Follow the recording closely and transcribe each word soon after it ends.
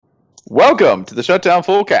Welcome to the Shutdown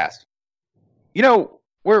Fullcast. You know,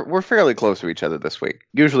 we're fairly close to each other this week.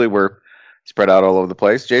 Usually we're spread out all over the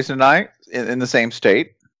place. Jason and I in the same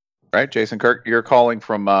state, right? Jason Kirk, you're calling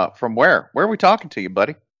from where? Where are we talking to you,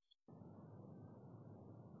 buddy?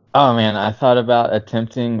 Oh man, I thought about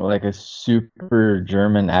attempting like a super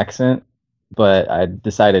German accent, but I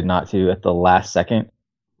decided not to at the last second.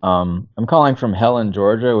 I'm calling from Helen,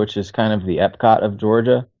 Georgia, which is kind of the Epcot of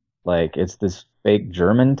Georgia. Like it's this fake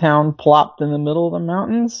German town plopped in the middle of the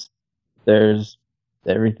mountains. There's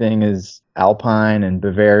everything is alpine and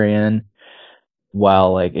Bavarian,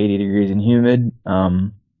 while like 80 degrees and humid.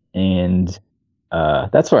 And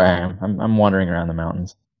That's where I am. I'm wandering around the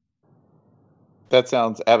mountains. That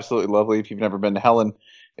sounds absolutely lovely. If you've never been to Helen,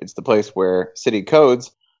 it's the place where city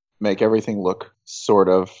codes make everything look sort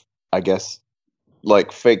of, I guess,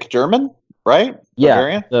 like fake German, right? Yeah,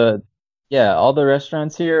 Bavarian? all the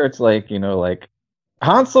restaurants here, it's like, like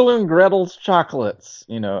Hansel and Gretel's chocolates,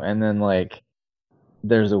 and then like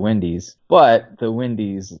there's a Wendy's, but the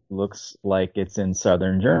Wendy's looks like it's in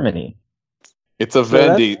southern Germany. It's a So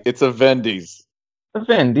that's Vendy. It's a Vendy's. the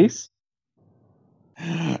Wendy's.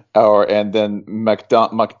 And then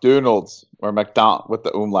McDonald's or McDonald with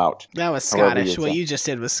the umlaut. That was However you Scottish. What say. you just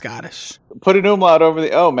did was Scottish. Put an umlaut over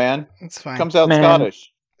the O, man. It's fine. Comes out Man,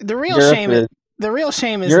 Scottish. The real Europe shame is the real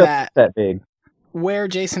shame is Europe's that that big. where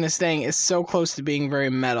Jason is staying is so close to being very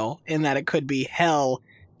metal in that it could be hell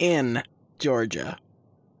in Georgia.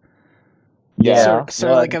 Yeah, So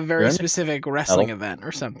well, like a very Germany- specific wrestling metal. event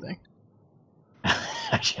or something.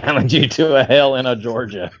 I challenge you to a hell in a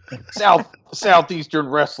Georgia. Southeastern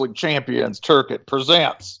Wrestling Champions Turkett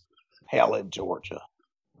presents Hell in Georgia.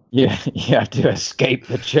 You have to escape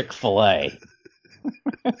the Chick-fil-A.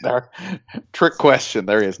 Trick question.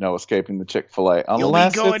 There is no escaping the Chick-fil-A.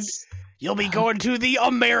 Unless it's... You'll be going to the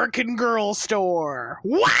American Girl store.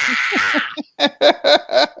 Wah!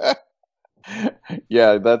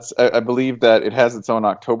 Yeah, I believe that it has its own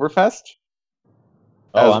Oktoberfest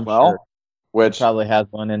Oh, as I'm well. sure. Which Probably has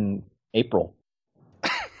one in April.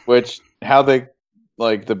 how they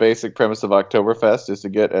like the basic premise of Oktoberfest is to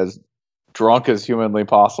get as drunk as humanly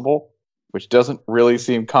possible, which doesn't really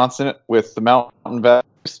seem consonant with the mountain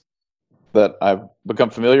values that I've become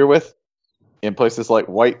familiar with in places like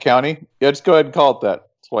White County. Yeah, just go ahead and call it that.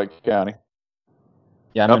 It's White County.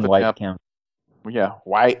 Yeah, I'm Up in and White up. County. Yeah,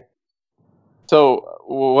 white. So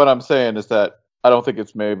what I'm saying is that I don't think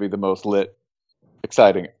it's maybe the most lit,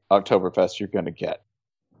 exciting Oktoberfest you're going to get.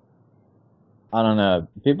 I don't know.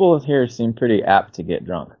 People here seem pretty apt to get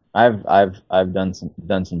drunk. I've done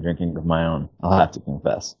some drinking of my own. I'll have to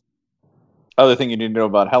confess. Other thing you need to know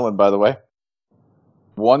about Helen, by the way,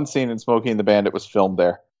 one scene in Smokey and the Bandit was filmed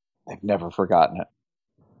there. I've never forgotten it.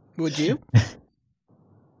 Would you?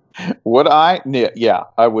 Would I? Yeah,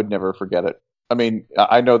 I would never forget it. I mean,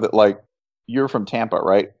 I know that, like, you're from Tampa,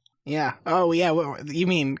 right? Yeah. Oh, yeah. You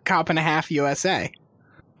mean Cop and a Half USA?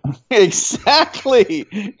 Exactly!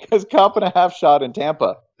 Because Cop and a Half shot in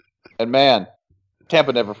Tampa. And man,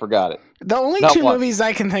 Tampa never forgot it. The only Not two one. movies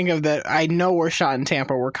I can think of that I know were shot in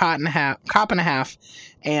Tampa were Cop and a Half,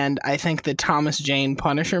 and I think the Thomas Jane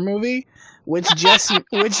Punisher movie, which just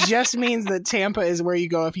means that Tampa is where you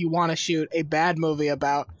go if you want to shoot a bad movie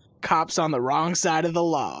about cops on the wrong side of the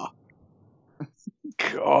law.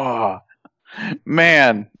 God.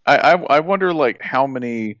 Man, I wonder, like, how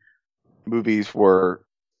many movies were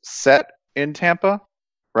set in Tampa,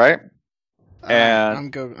 right? And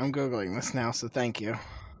I'm googling this now, so thank you.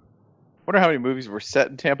 wonder how many movies were set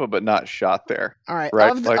in Tampa but not shot there. All right,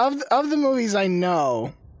 Right, of the movies I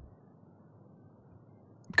know,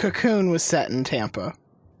 Cocoon was set in Tampa,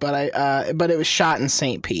 but it was shot in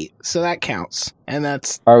St. Pete, so that counts, and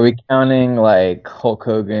that's Are we counting like Hulk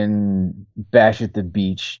Hogan Bash at the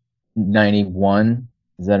Beach 91?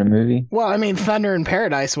 Is that a movie? well, I mean, Thunder in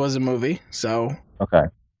Paradise was a movie, so Okay.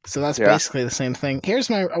 that's Yeah. basically the same thing. Here's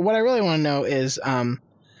what I really want to know is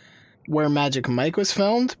where Magic Mike was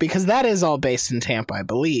filmed, because that is all based in Tampa, I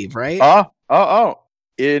believe, right?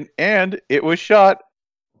 And it was shot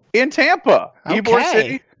in Tampa, Ybor Okay.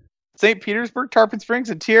 City, St. Petersburg, Tarpon Springs,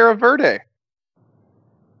 and Tierra Verde.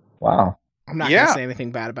 Wow. I'm not yeah. gonna say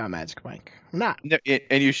anything bad about Magic Mike. I'm not. No,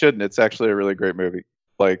 and you shouldn't. It's actually a really great movie.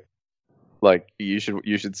 Like you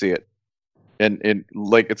should see it. And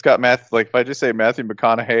like it's got like if I just say Matthew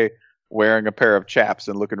McConaughey wearing a pair of chaps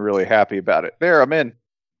and looking really happy about it, there I'm in.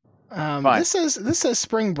 Fine. This says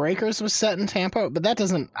Spring Breakers was set in Tampa, but that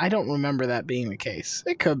doesn't. I don't remember that being the case.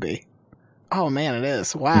 It could be. Oh man, it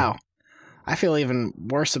is. Wow. I feel even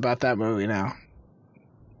worse about that movie now.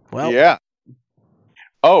 Well, Yeah.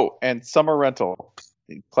 Oh, and Summer Rental.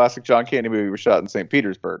 classic John Candy movie was shot in St.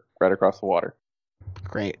 Petersburg, right across the water.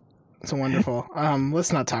 Great. It's wonderful.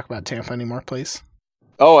 Let's not talk about Tampa anymore, please.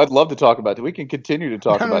 Oh, I'd love to talk about it. We can continue to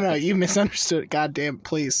talk about it. No, you misunderstood. God damn,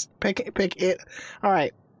 please. Pick it. All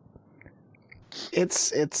right.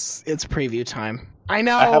 It's preview time. I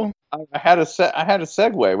know. I had a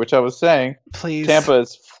segue, which I was saying. Please. Tampa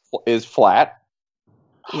is flat,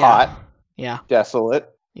 hot, desolate,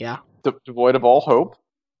 devoid of all hope.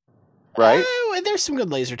 Right? There's some good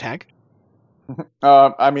laser tag.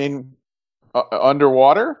 Underwater.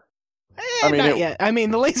 Not yet.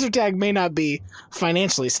 The laser tag may not be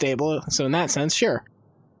financially stable, so in that sense, sure.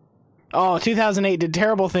 Oh, 2008 did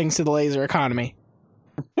terrible things to the laser economy.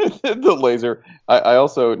 The laser. I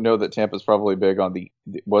also know that Tampa's probably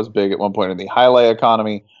was big at one point in the highlight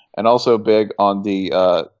economy, and also big on the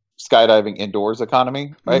skydiving indoors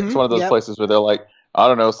economy. Right? Mm-hmm, it's one of those places where they're like, I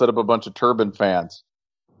don't know, set up a bunch of turbine fans,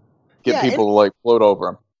 get people to like float over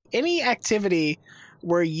them. Any activity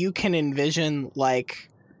where you can envision like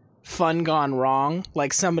fun gone wrong,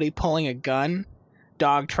 like somebody pulling a gun,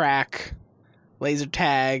 dog track, laser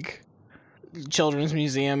tag, children's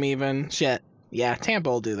museum, even shit. Yeah, Tampa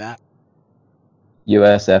will do that.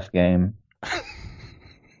 USF game.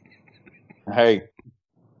 Hey,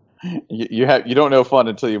 you don't know fun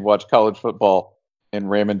until you've watched college football in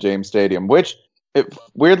Raymond James Stadium, which,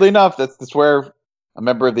 weirdly enough, that's where a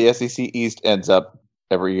member of the SEC East ends up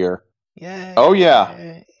every year. Yeah. Oh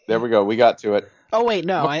yeah. There we go. We got to it. Oh wait,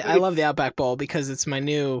 no, I love the Outback Bowl because it's my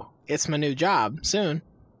new job soon.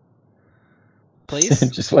 Please.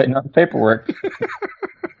 Just waiting on the paperwork.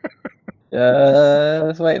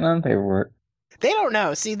 Just waiting on the paperwork. They don't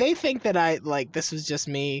know. See, they think that this was just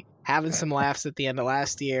me having some laughs at the end of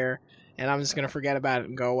last year, and I'm just gonna forget about it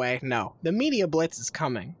and go away. No, the media blitz is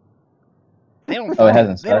coming. They don't. It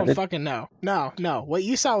hasn't started? They don't fucking know. No. What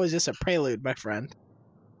you saw was just a prelude, my friend.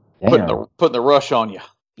 Putting the rush on you.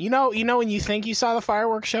 You know when you think you saw the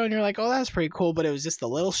fireworks show and you're like, oh, that's pretty cool, but it was just the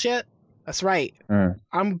little shit? That's right.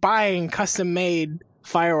 I'm buying custom-made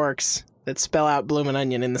fireworks that spell out bloomin'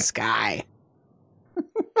 onion in the sky.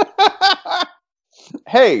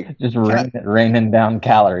 Hey, just raining down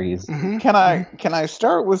calories. Mm-hmm. Can I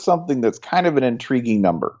start with something that's kind of an intriguing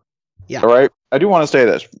number? Yeah. All right. I do want to say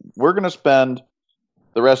this. We're going to spend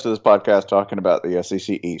the rest of this podcast talking about the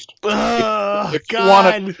SEC East.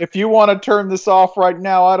 If you want to turn this off right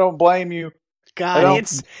now, I don't blame you. God,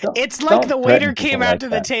 it's like the waiter came out to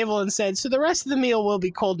the table and said, "So the rest of the meal will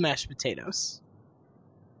be cold mashed potatoes."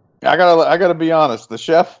 I gotta be honest. The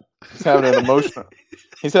chef is having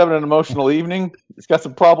an emotional evening. He's got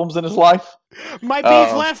some problems in his life. My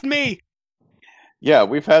beef left me. Yeah,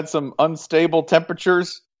 we've had some unstable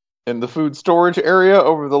temperatures in the food storage area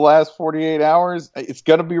over the last 48 hours. It's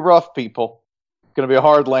going to be rough, people. It's going to be a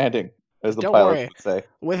hard landing, as the pilots would say.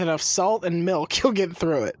 With enough salt and milk, you'll get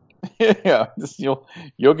through it. Yeah, you'll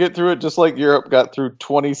get through it just like Europe got through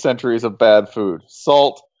 20 centuries of bad food.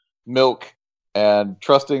 Salt, milk, and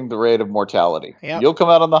trusting the rate of mortality. Yep. You'll come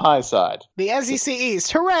out on the high side. The SEC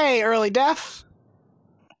East. Hooray, early death.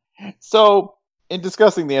 So, in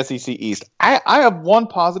discussing the SEC East, I have one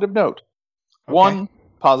positive note. Okay. One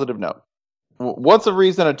positive note. What's a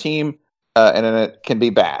reason a team and it can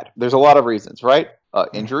be bad? There's a lot of reasons, right?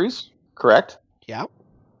 Injuries, correct? Yeah.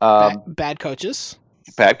 Bad coaches.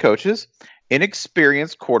 Bad coaches.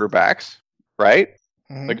 Inexperienced quarterbacks, right?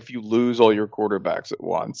 Mm-hmm. Like if you lose all your quarterbacks at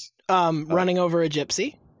once. Running over a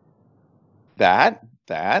gypsy. That.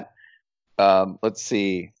 Let's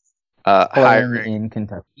see. Playing in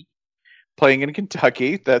Kentucky. Playing in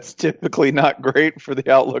Kentucky. That's typically not great for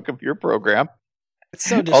the outlook of your program. It's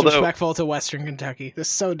so disrespectful to Western Kentucky. It's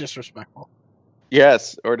so disrespectful.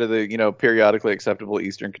 Yes, or to the periodically acceptable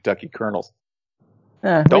Eastern Kentucky Colonels.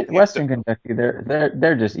 Western Kentucky,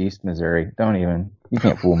 they're just East Missouri. You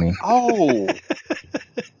can't fool me. Oh,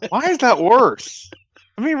 why is that worse?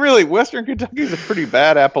 I mean, really, Western Kentucky is a pretty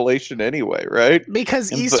bad appellation anyway, right?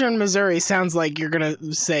 Because Eastern Missouri sounds like you're gonna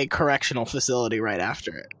say correctional facility right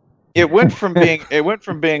after it. It went from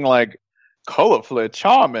being like colorfully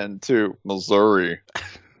charming to Missouri.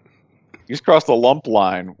 You just crossed the lump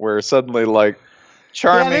line where suddenly like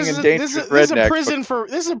charming and dangerous redneck.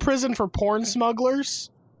 This is a prison for porn smugglers.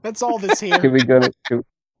 That's all that's here.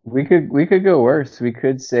 We could go worse. We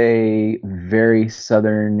could say very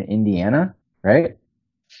southern Indiana, right?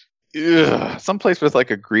 Ugh, someplace with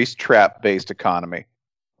like a grease trap based economy.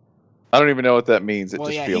 I don't even know what that means. It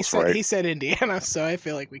feels right. He said Indiana, so I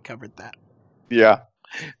feel like we covered that. Yeah.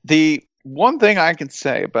 The one thing I can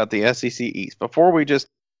say about the SEC East, before we just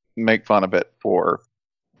make fun of it for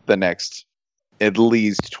the next at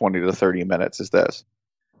least 20 to 30 minutes, is this.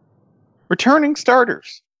 Returning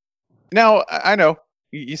starters. Now, I know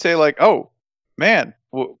you say like, oh, man,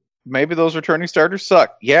 well, maybe those returning starters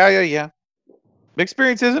suck. Yeah.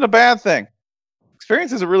 Experience isn't a bad thing.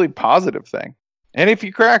 Experience is a really positive thing. And if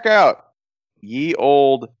you crack out ye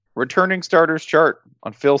old returning starters chart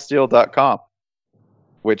on philsteele.com,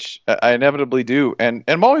 which I inevitably do, and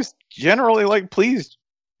I'm always generally like pleased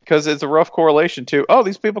because it's a rough correlation to, oh,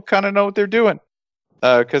 these people kind of know what they're doing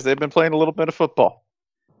because they've been playing a little bit of football.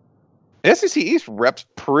 The SEC East reps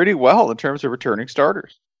pretty well in terms of returning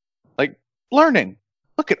starters. Like, learning.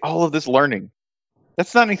 Look at all of this learning.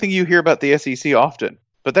 That's not anything you hear about the SEC often.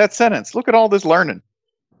 But that sentence, look at all this learning.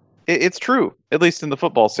 It's true, at least in the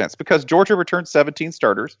football sense, because Georgia returned 17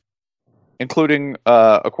 starters, including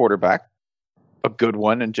a quarterback, a good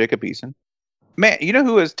one, and Jacob Eason. Man, you know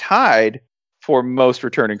who is tied for most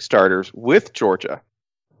returning starters with Georgia?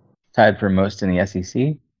 Tied for most in the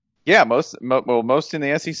SEC? Yeah, most in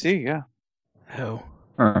the SEC, yeah. Who?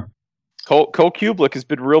 Huh. Cole Kublik has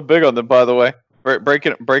been real big on them, by the way.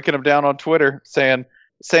 Breaking them down on Twitter, saying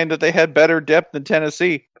that they had better depth than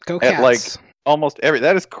Tennessee. Go Cats. At like almost every.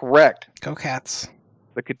 That is correct. Go Cats.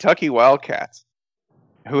 The Kentucky Wildcats,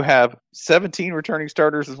 who have 17 returning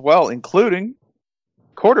starters as well, including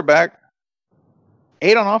quarterback,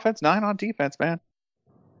 8 on offense, 9 on defense. Man,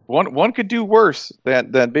 one could do worse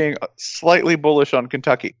than being slightly bullish on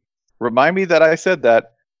Kentucky. Remind me that I said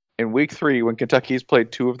that in week 3 when Kentucky has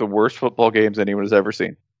played 2 of the worst football games anyone has ever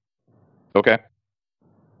seen. Okay.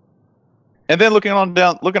 And then looking on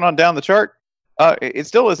down the chart, it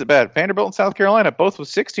still isn't bad. Vanderbilt and South Carolina, both with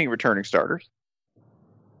 16 returning starters.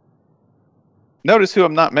 Notice who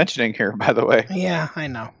I'm not mentioning here, by the way. Yeah, I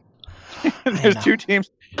know. There's 2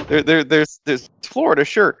 teams. There's Florida,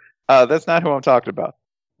 sure. That's not who I'm talking about.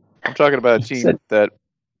 I'm talking about a team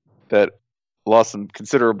that lost some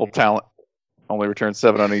considerable talent. Only returned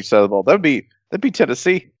 7 on each side of the ball. That'd be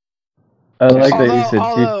Tennessee. I like that you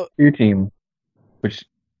said two team, which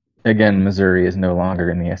again, Missouri is no longer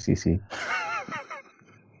in the SEC.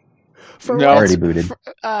 Already booted.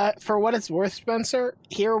 For what it's worth, Spencer,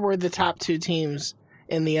 here were the top 2 teams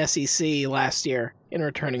in the SEC last year in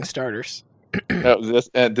returning starters.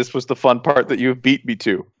 This was the fun part that you beat me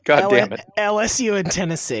to. God damn it. LSU and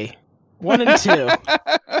Tennessee. 1 and 2.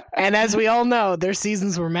 And as we all know, their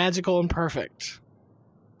seasons were magical and perfect.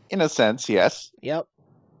 In a sense, yes. Yep.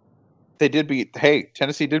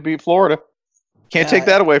 Tennessee did beat Florida. Can't take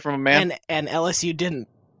that away from them, man. And LSU didn't.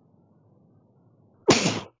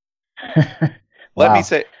 Let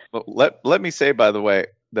me say, by the way,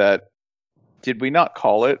 that did we not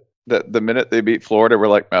call it that the minute they beat Florida, we're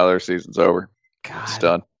like, their season's over. God. It's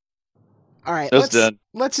done. All right, done.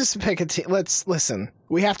 Let's just pick a team. Let's listen.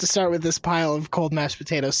 We have to start with this pile of cold mashed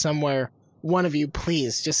potatoes somewhere. One of you,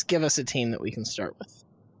 please, just give us a team that we can start with.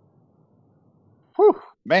 Whew,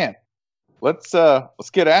 man. Let's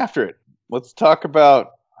get after it. Let's talk about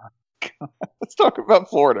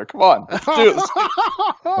Florida. Come on. Let's do it.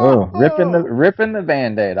 Oh, ripping the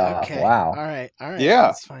Band-Aid off. Okay. Wow. All right.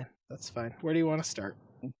 Yeah. That's fine. Where do you want to start?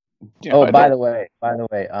 By the way,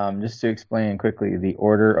 just to explain quickly the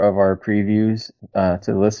order of our previews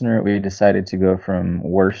to the listener, we decided to go from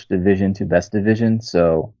worst division to best division.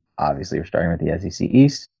 So obviously we're starting with the SEC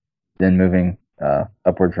East, then moving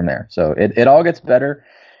upward from there. So it all gets better.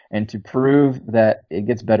 And to prove that it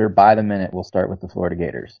gets better by the minute, we'll start with the Florida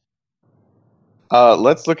Gators.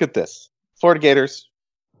 Let's look at this. Florida Gators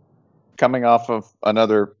coming off of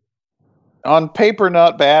another, on paper,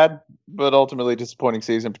 not bad, but ultimately disappointing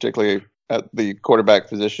season, particularly at the quarterback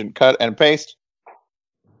position. Cut and paste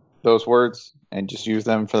those words and just use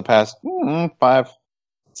them for the past 5,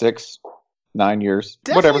 6, 9 years.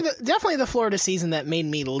 Definitely the Florida season that made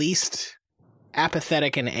me least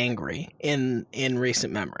apathetic and angry in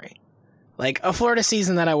recent memory. Like a Florida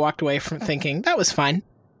season that I walked away from thinking that was fine.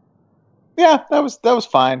 Yeah, that was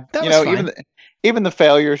fine. Fine. Even the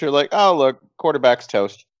failures, you're like, oh look, quarterback's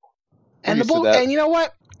toast. And you know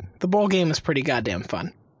what? The bowl game was pretty goddamn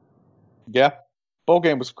fun. Yeah, bowl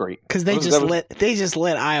game was great because they just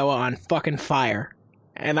lit Iowa on fucking fire,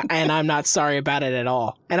 and I'm not sorry about it at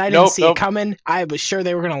all. And I didn't see it coming. I was sure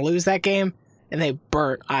they were going to lose that game, and they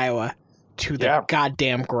burnt Iowa to the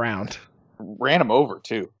goddamn ground. Ran them over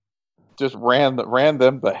too. Just ran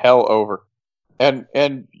them the hell over, and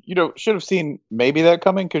should have seen maybe that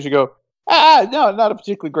coming because you go, no, not a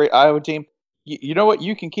particularly great Iowa team. You know what?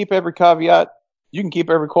 You can keep every caveat. You can keep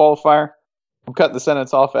every qualifier. I'm cutting the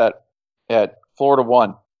sentence off at Florida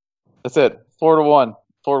 1. That's it. Florida 1.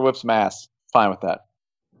 Florida whips some ass. Fine with that.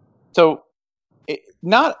 So,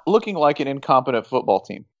 not looking like an incompetent football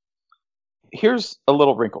team. Here's a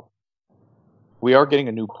little wrinkle. We are getting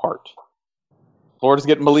a new part. Florida's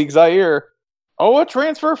getting Malik Zaire. Oh, a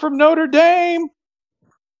transfer from Notre Dame.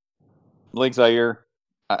 Malik Zaire.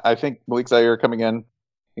 I think Malik Zaire coming in.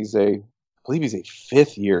 I believe he's a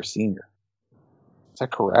 5th-year senior. Is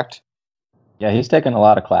that correct? Yeah, he's taken a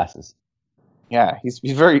lot of classes. Yeah, he's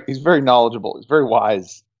very knowledgeable. He's very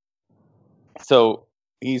wise. So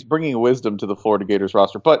he's bringing wisdom to the Florida Gators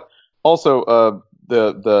roster, but also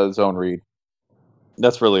the zone read.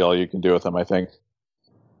 That's really all you can do with him, I think.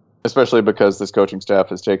 Especially because this coaching staff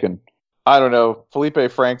has taken, I don't know,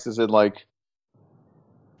 Felipe Franks is in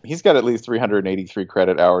he's got at least 383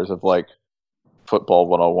 credit hours of football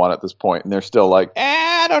 101 at this point, and they're still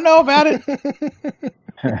I don't know about it.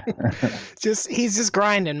 He's just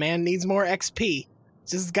grinding, man. Needs more XP.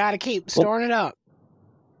 Just got to keep storing it up.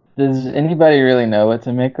 Does anybody really know what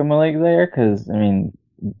to make of Malik there? Because, I mean,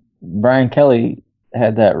 Brian Kelly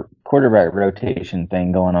had that quarterback rotation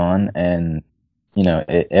thing going on, and,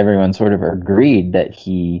 everyone sort of agreed that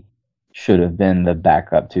he should have been the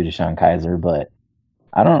backup to Deshaun Kaiser, but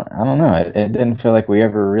I don't know. It didn't feel like we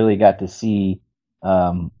ever really got to see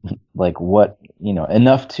what,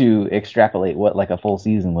 enough to extrapolate what a full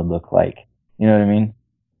season would look like. You know what I mean?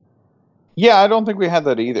 Yeah, I don't think we had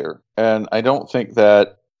that either. And I don't think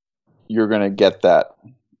that you're going to get that.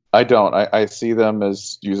 I don't. I see them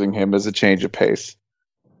as using him as a change of pace.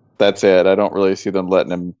 That's it. I don't really see them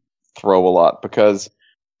letting him throw a lot, because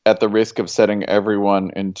at the risk of setting everyone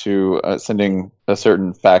into sending a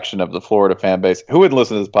certain faction of the Florida fan base, who wouldn't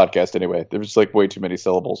listen to this podcast anyway? There's way too many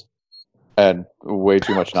syllables and way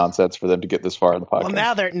too much nonsense for them to get this far in the podcast.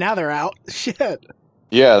 Well, now they're out. Shit.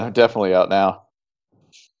 Yeah, they're definitely out now.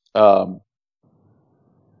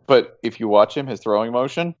 But if you watch him, his throwing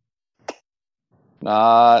motion,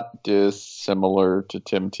 not dissimilar to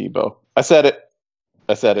Tim Tebow. I said it.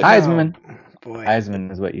 Heisman. Oh, boy.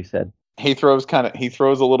 Heisman is what you said. He throws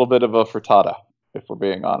a little bit of a frittata, if we're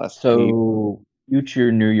being honest. So,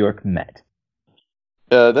 future New York Met.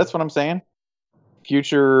 That's what I'm saying.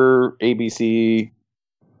 Future ABC,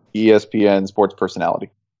 ESPN sports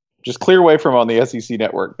personality. Just clear away from him on the SEC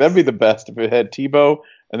network. That'd be the best if it had Tebow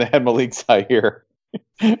and they had Malik Zaire.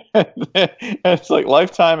 It's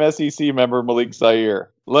lifetime SEC member Malik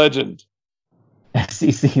Zaire. Legend.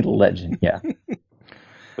 SEC legend, yeah.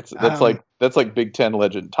 That's like Big Ten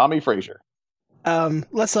legend Tommy Frazier.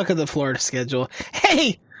 Let's look at the Florida schedule.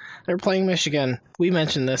 Hey, they're playing Michigan. We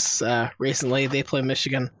mentioned this recently. They play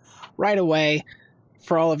Michigan right away.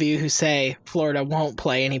 For all of you who say Florida won't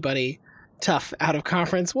play anybody tough out of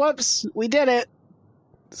conference, whoops, we did it.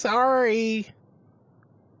 Sorry.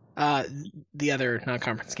 The other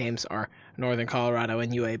non-conference games are Northern Colorado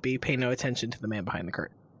and UAB. Pay no attention to the man behind the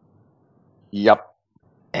curtain. Yep.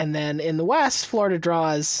 And then in the West, Florida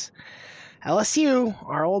draws LSU,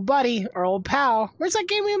 our old buddy, our old pal. Where's that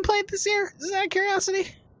game we haven't played this year? Is that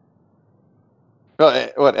curiosity?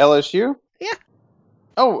 What, LSU? Yeah.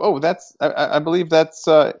 Oh, that's I believe that's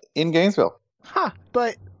in Gainesville. Huh,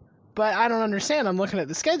 but I don't understand. I'm looking at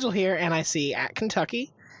the schedule here, and I see at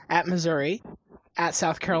Kentucky, at Missouri, at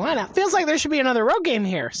South Carolina. Feels like there should be another road game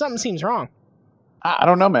here. Something seems wrong. I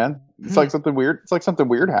don't know, man. It's like something weird. It's like something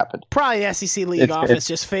weird happened. Probably the SEC league office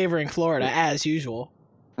just favoring Florida as usual.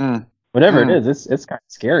 Whatever it is, it's kind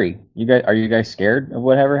of scary. Are you guys scared of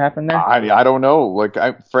whatever happened there? I don't know.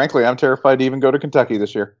 Frankly, I'm terrified to even go to Kentucky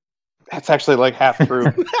this year. That's actually half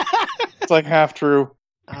true. It's half true.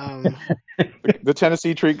 The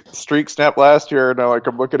Tennessee streak snapped last year, and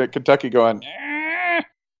I'm looking at Kentucky going.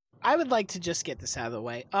 I would like to just get this out of the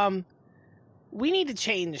way. We need to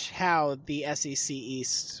change how the SEC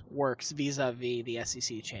East works vis-a-vis the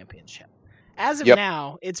SEC Championship. As of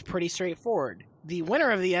now, it's pretty straightforward. The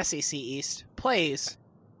winner of the SEC East plays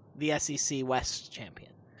the SEC West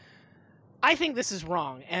champion. I think this is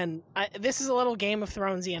wrong, and this is a little Game of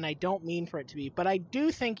Thronesy, and I don't mean for it to be, but I do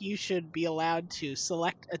think you should be allowed to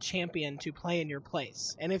select a champion to play in your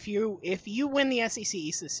place. And if you win the SEC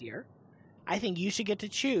East this year, I think you should get to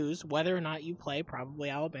choose whether or not you play probably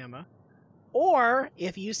Alabama. Or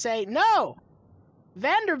if you say, no,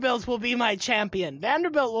 Vanderbilt will be my champion.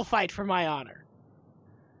 Vanderbilt will fight for my honor.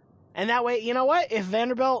 And that way, you know what? If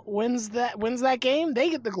Vanderbilt wins that game, they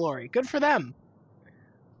get the glory. Good for them.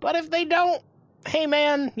 But if they don't, hey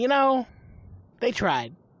man, they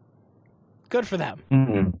tried. Good for them.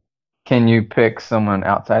 Mm-hmm. Can you pick someone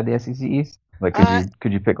outside the SEC East?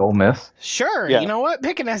 Could you pick Ole Miss? Sure. Yeah. You know what?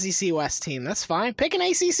 Pick an SEC West team. That's fine. Pick an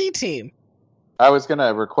ACC team. I was going to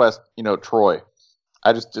request, Troy.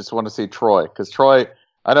 I just want to see Troy. Because Troy,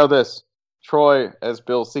 I know this. Troy, as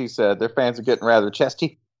Bill C. said, their fans are getting rather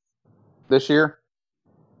chesty this year.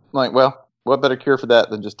 Well, what better cure for that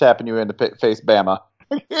than just tapping you in to face Bama?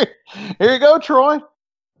 Here you go, Troy.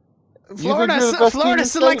 Florida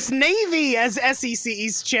selects Navy as SEC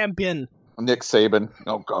East champion. Nick Saban.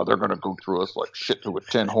 Oh God, they're gonna go through us like shit through a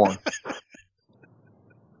tin horn.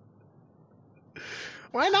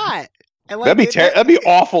 Why not? That'd be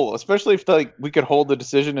awful, especially if like we could hold the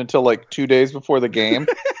decision until like 2 days before the game,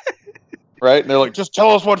 right? And they're like, "Just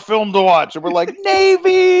tell us what film to watch," and we're like,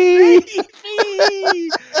 "Navy."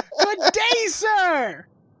 Good day, sir.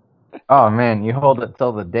 Oh man, you hold it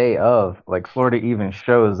till the day of, like Florida even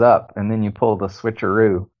shows up, and then you pull the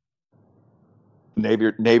switcheroo.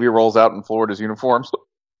 Navy rolls out in Florida's uniforms.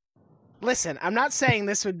 Listen, I'm not saying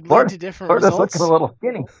this would lead to different Florida's results. looking a little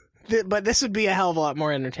skinny. But this would be a hell of a lot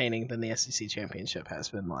more entertaining than the SEC championship has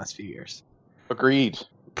been the last few years. Agreed.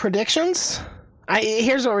 Predictions?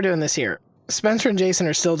 Here's what we're doing this year. Spencer and Jason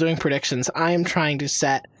are still doing predictions. I'm trying to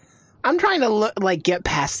get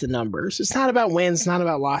past the numbers. It's not about wins, not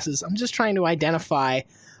about losses. I'm just trying to identify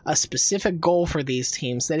a specific goal for these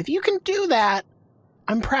teams that if you can do that,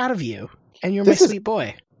 I'm proud of you. And you're my sweet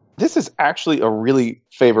boy. This is actually a really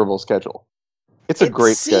favorable schedule. It's a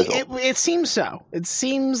great schedule. It seems so. It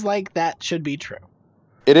seems like that should be true.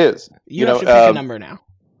 It is. You have to pick a number now.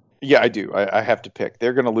 Yeah, I do. I have to pick.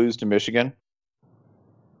 They're going to lose to Michigan.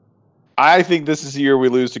 I think this is the year we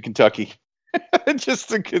lose to Kentucky.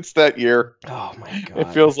 Just it's that year. Oh, my God.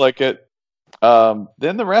 It feels like it.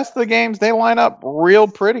 Then the rest of the games, they line up real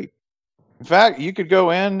pretty. In fact, you could go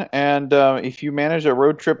in and if you manage a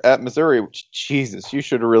road trip at Missouri, which, Jesus, you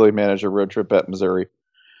should really manage a road trip at Missouri.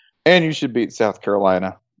 And you should beat South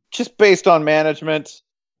Carolina. Just based on management,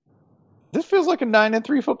 this feels like a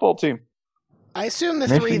 9-3 football team. I assume the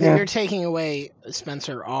three that you're taking away,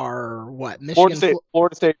 Spencer, are what? Michigan,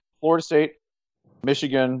 Florida State,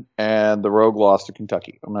 Michigan, and the rogue loss to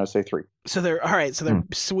Kentucky. I'm going to say 3. So they're all right. So they're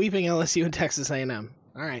sweeping LSU and Texas A&M.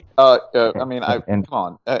 All right. Come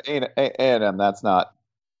on, A&M. That's not.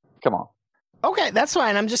 Come on. Okay, that's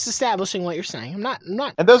fine. I'm just establishing what you're saying. I'm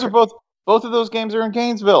not. And those are both of those games are in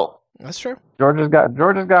Gainesville. That's true. Georgia's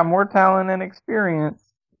got more talent and experience.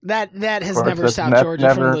 That has never stopped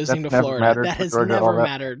Georgia from losing to Florida. That has never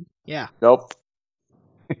mattered. Yeah. Nope.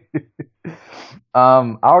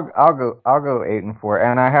 I'll go 8-4,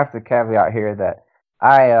 and I have to caveat here that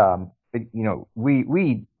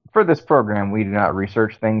we for this program we do not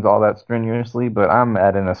research things all that strenuously, but I'm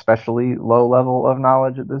at an especially low level of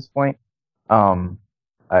knowledge at this point.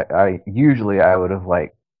 I usually would have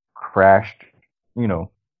crashed,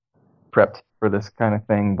 prepped for this kind of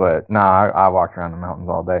thing, but I walked around the mountains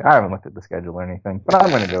all day. I haven't looked at the schedule or anything, but I'm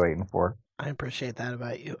going to go 8-4. I appreciate that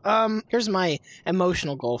about you. Here's my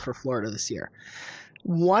emotional goal for Florida this year.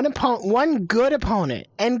 One good opponent,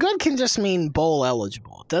 and good can just mean bowl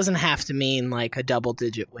eligible. It doesn't have to mean like a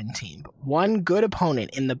double-digit win team. But one good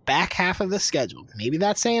opponent in the back half of the schedule. Maybe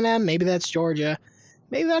that's A&M, maybe that's Georgia,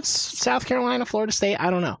 maybe that's South Carolina, Florida State, I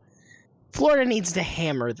don't know. Florida needs to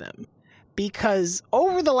hammer them. Because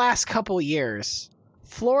over the last couple years,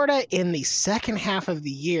 Florida in the second half of the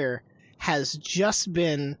year has just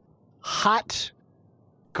been hot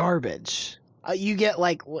garbage. You get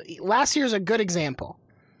last year's a good example.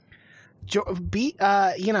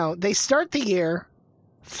 They start the year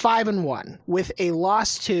 5-1 with a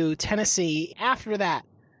loss to Tennessee. After that,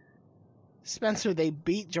 Spencer, they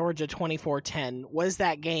beat Georgia 24-10. Was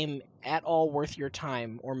that game at all worth your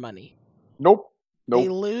time or money? Nope. They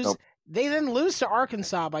lose. Nope. They then lose to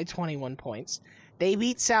Arkansas by 21 points. They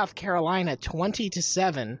beat South Carolina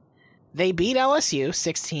 20-7. They beat LSU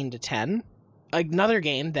 16-10. Another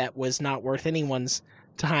game that was not worth anyone's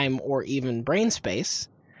time or even brain space.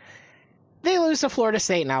 They lose to Florida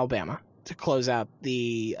State and Alabama to close out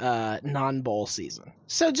the non-bowl season.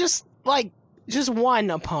 So just one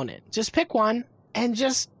opponent. Just pick one and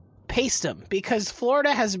just paste them, because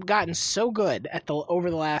Florida has gotten so good over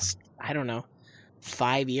the last,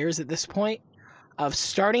 5 years at this point, of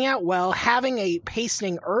starting out well, having a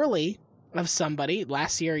pasting early of somebody.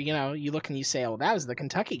 Last year, you look and you say, oh, that was the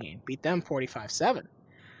Kentucky game. Beat them 45-7.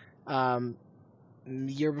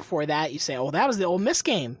 Year before that, you say, oh, that was the Ole Miss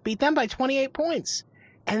game. Beat them by 28 points.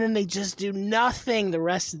 And then they just do nothing the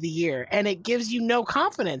rest of the year. And it gives you no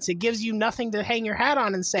confidence. It gives you nothing to hang your hat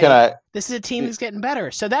on and say, this is a team that's getting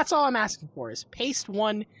better. So that's all I'm asking for, is paste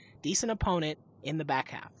one decent opponent in the back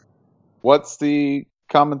half. What's the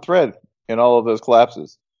common thread in all of those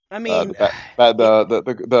collapses? I mean,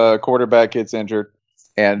 the quarterback gets injured,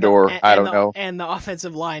 I don't know, and the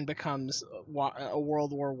offensive line becomes a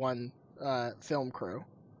World War I film crew.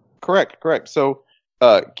 Correct. So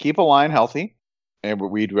keep a line healthy, and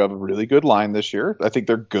we do have a really good line this year. I think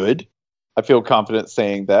they're good. I feel confident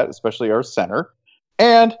saying that, especially our center.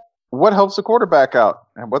 And what helps the quarterback out?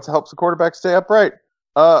 And what helps the quarterback stay upright?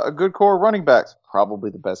 A good core of running backs. Probably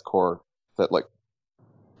the best core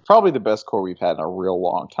we've had in a real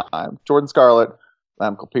long time. Jordan Scarlett,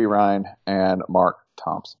 Lamkel Pirine, and Mark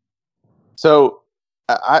Thompson. So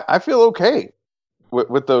I feel okay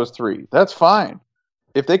with those three. That's fine.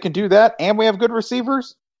 If they can do that and we have good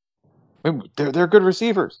receivers, they're good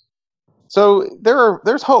receivers. So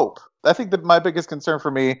there's hope. I think that my biggest concern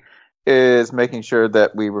for me is making sure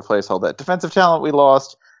that we replace all that defensive talent we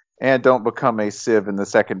lost and don't become a sieve in the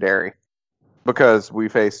secondary, because we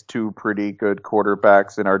face two pretty good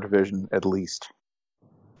quarterbacks in our division at least,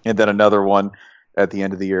 and then another one at the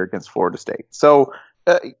end of the year against Florida State. So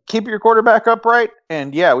keep your quarterback upright,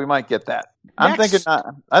 and yeah, we might get that. I'm thinking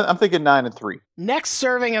 9-3. Next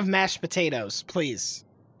serving of mashed potatoes, please.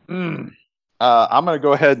 I'm gonna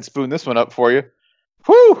go ahead and spoon this one up for you.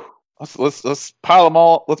 Whew! Let's pile them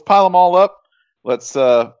all. Let's pile them all up. Let's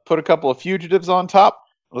put a couple of fugitives on top.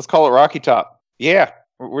 Let's call it Rocky Top. Yeah,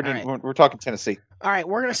 we're talking Tennessee. All right,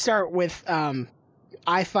 we're gonna start with.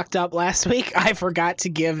 I fucked up last week. I forgot to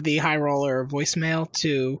give the high roller voicemail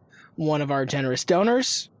to one of our generous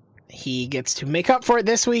donors. He gets to make up for it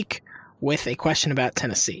this week with a question about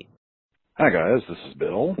Tennessee. Hi guys, this is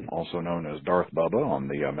Bill, also known as Darth Bubba on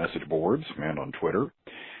the message boards and on Twitter.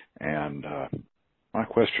 And my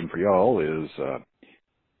question for y'all is,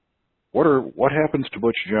 what happens to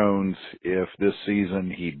Butch Jones if this season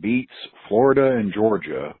he beats Florida and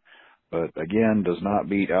Georgia, but again does not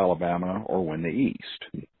beat Alabama or win the East?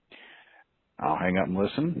 I'll hang up and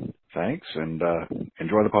listen. Thanks, and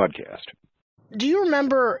enjoy the podcast. Do you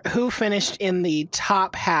remember who finished in the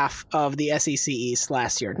top half of the SEC East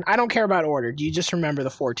last year? I don't care about order. Do you just remember the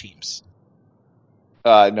 4 teams?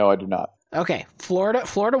 No, I do not. Okay, Florida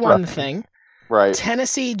won the thing. Right.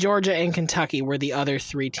 Tennessee, Georgia, and Kentucky were the other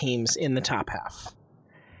 3 teams in the top half.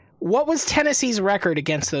 What was Tennessee's record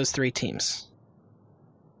against those 3 teams?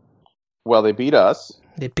 Well, they beat us.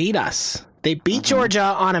 They beat us. They beat Georgia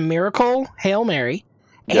on a miracle Hail Mary,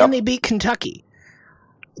 and they beat Kentucky.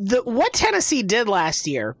 What Tennessee did last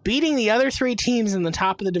year, beating the other 3 teams in the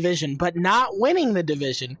top of the division, but not winning the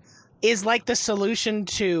division, is like the solution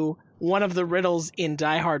to one of the riddles in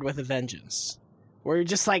Die Hard with a Vengeance. Where you're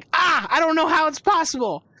just like, I don't know how it's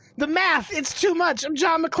possible. The math, it's too much. I'm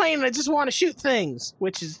John McClane and I just want to shoot things,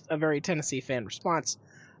 which is a very Tennessee fan response.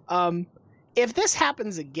 If this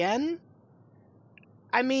happens again,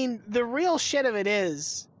 I mean, the real shit of it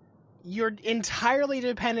is you're entirely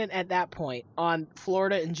dependent at that point on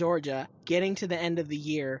Florida and Georgia getting to the end of the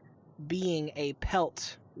year being a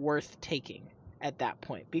pelt worth taking at that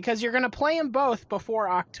point. Because you're going to play them both before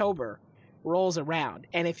October rolls around.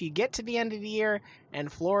 And if you get to the end of the year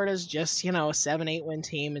and Florida's just, a 7-8 win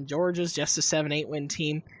team and Georgia's just a 7-8 win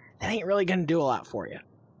team, that ain't really going to do a lot for you.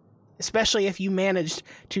 Especially if you managed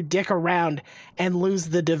to dick around and lose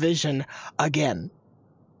the division again.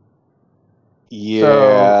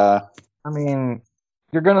 Yeah. So, I mean,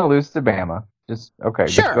 you're going to lose to Bama. Just go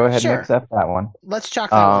ahead and accept that one. Let's chalk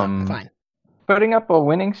that one up. Fine. Putting up a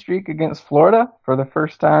winning streak against Florida for the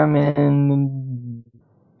first time in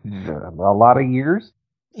a lot of years.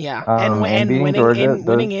 Yeah, and winning Georgia,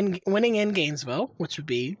 winning in Gainesville, which would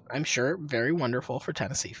be, I'm sure, very wonderful for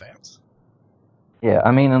Tennessee fans. Yeah,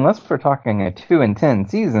 I mean, unless we're talking a 2-10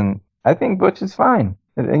 season, I think Butch is fine.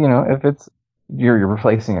 If it's you're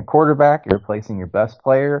replacing a quarterback, you're replacing your best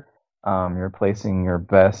player, you're replacing your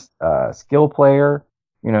best skill player.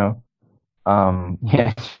 Yeah,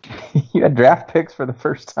 you had draft picks for the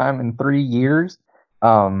first time in 3 years.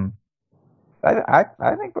 I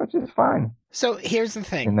think Butch is fine. So here's the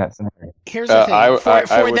thing. In that scenario. Here's the thing.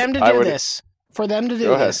 For them to do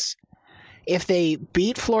this, if they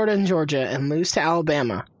beat Florida and Georgia and lose to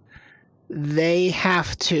Alabama, they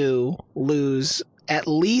have to lose at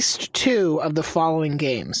least 2 of the following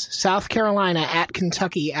games: South Carolina, at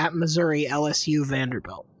Kentucky, at Missouri, LSU,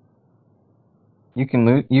 Vanderbilt. You can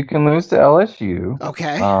lose to LSU.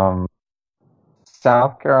 Okay.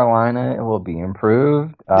 South Carolina will be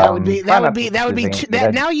improved. That would be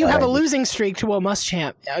now you have a losing streak to a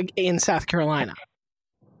Muschamp in South Carolina.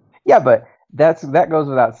 Yeah, but that goes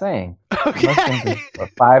without saying. Okay.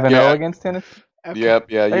 5-0 against Tennessee. Okay.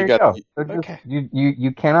 Yep. Yeah. There you go. So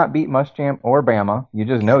you cannot beat Muschamp or Bama. You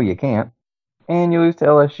just know you can't, and you lose to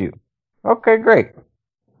LSU. Okay, great.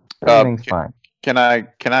 Everything's fine. Can I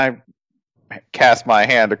cast my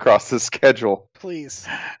hand across the schedule? Please.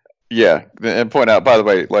 Yeah, and point out, by the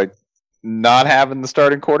way, like, not having the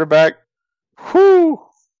starting quarterback, whew,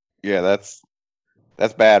 yeah, that's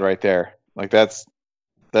bad right there. Like, that's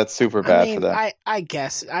super bad for them. I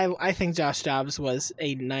guess I think Josh Dobbs was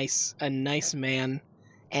a nice man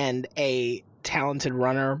and a talented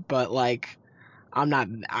runner, but like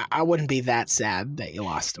I wouldn't be that sad that you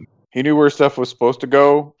lost him. He knew where stuff was supposed to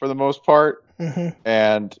go for the most part, Mm-hmm.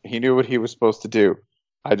 and he knew what he was supposed to do.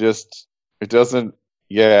 I don't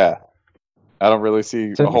really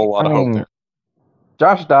see a whole lot of hope there.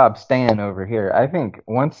 Josh Dobbs staying over here. I think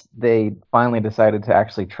once they finally decided to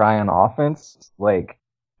actually try on offense, like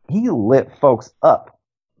he lit folks up.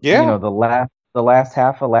 Yeah. You know, the last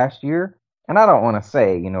half of last year. And I don't want to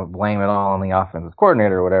say, blame it all on the offensive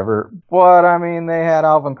coordinator or whatever, but I mean, they had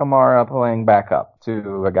Alvin Kamara playing backup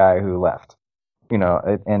to a guy who left.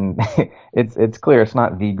 And it's clear it's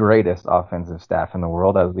not the greatest offensive staff in the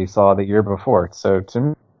world, as we saw the year before. So to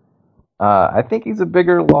me, I think he's a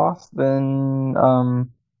bigger loss than, I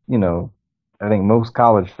think most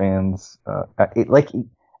college fans,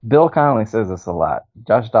 Bill Connolly says this a lot.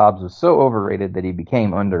 Josh Dobbs was so overrated that he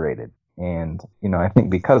became underrated. And, I think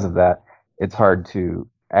because of that, it's hard to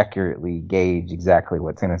accurately gauge exactly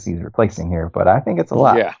what Tennessee's replacing here, but I think it's a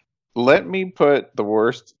lot. Yeah. Let me put the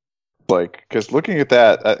worst, because looking at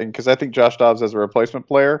that, because I think Josh Dobbs as a replacement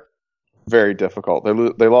player, very difficult.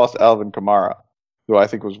 They lost Alvin Kamara, who I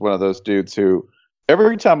think was one of those dudes who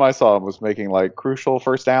every time I saw him was making like crucial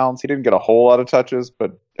first downs. He didn't get a whole lot of touches,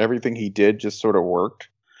 but everything he did just sort of worked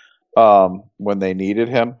when they needed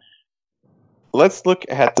him. Let's look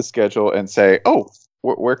at the schedule and say,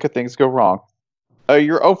 where could things go wrong?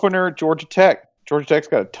 Your opener, Georgia Tech. Georgia Tech's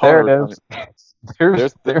got a ton of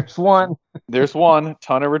There's one. There's one.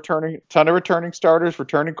 Ton of returning starters,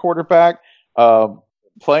 returning quarterback,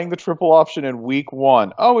 playing the triple option in week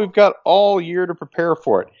 1. Oh, we've got all year to prepare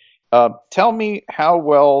for it. Tell me how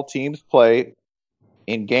well teams play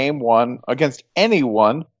in game 1 against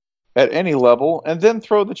anyone at any level, and then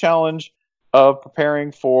throw the challenge of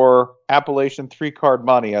preparing for Appalachian 3-card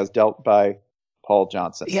money as dealt by Paul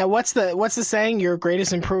Johnson. Yeah, what's the saying? Your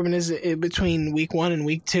greatest improvement is between week 1 and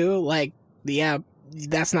week 2. Like, yeah,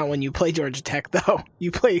 that's not when you play Georgia Tech though. You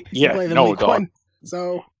play them week 1.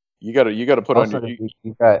 So you got to put also, on your.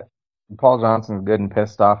 You got Paul Johnson's good and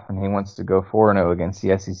pissed off, and he wants to go 4-0 against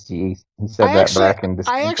the SEC East. He said back in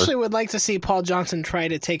December. I actually would like to see Paul Johnson try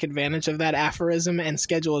to take advantage of that aphorism and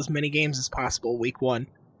schedule as many games as possible week 1.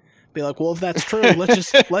 Be like, well, if that's true, let's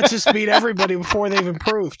just beat everybody before they've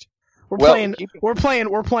improved. We're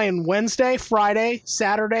playing Wednesday, Friday,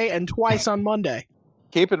 Saturday, and twice on Monday.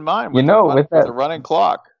 Keep in mind, with the running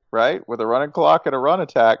clock, right? With a running clock and a run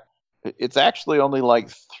attack, it's actually only like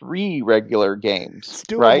 3 regular games,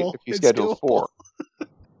 right? If you schedule 4.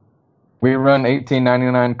 We run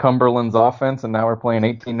 1899 Cumberland's offense, and now we're playing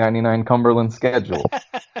 1899 Cumberland's schedule.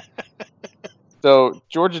 So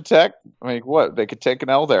Georgia Tech, they could take an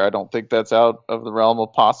L there. I don't think that's out of the realm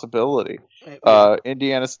of possibility.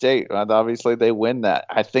 Indiana State, obviously they win that.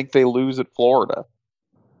 I think they lose at Florida.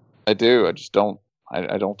 I do. I just don't.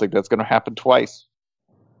 I don't think that's going to happen twice.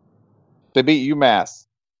 They beat UMass,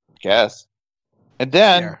 I guess. And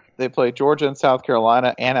then they play Georgia and South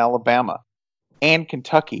Carolina and Alabama and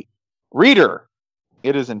Kentucky. Reader,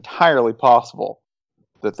 it is entirely possible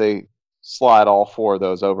that they slide all 4 of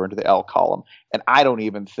those over into the L column. And I don't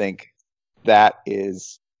even think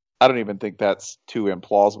that's too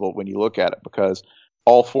implausible when you look at it, because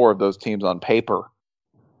all 4 of those teams on paper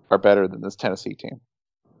are better than this Tennessee team.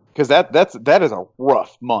 Because that is a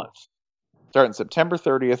rough month. Starting September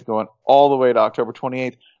 30th, going all the way to October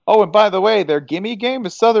 28th. Oh, and by the way, their gimme game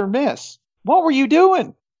is Southern Miss. What were you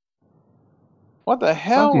doing? What the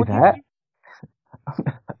hell? Don't do that.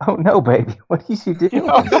 Oh no, baby! What is you doing?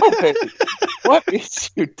 Oh no, baby! What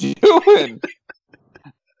is you doing?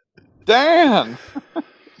 Damn.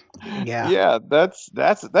 Yeah, that's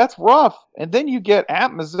rough. And then you get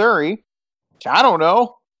at Missouri. I don't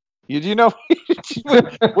know. You know,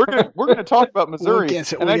 we're gonna talk about Missouri,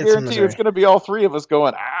 and I guarantee you it's gonna be all 3 of us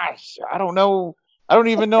going. I don't know. I don't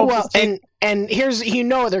even know. Well, and here's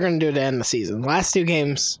what they're gonna do to end the season. Last 2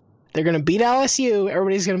 games, they're gonna beat LSU.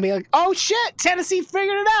 Everybody's gonna be like, "Oh shit, Tennessee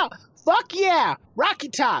figured it out! Fuck yeah, Rocky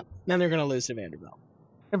Top!" Then they're gonna lose to Vanderbilt,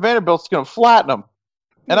 and Vanderbilt's gonna flatten them.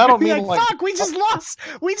 And I don't mean like, fuck, we just lost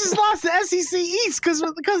the SEC East because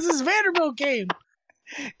this Vanderbilt game.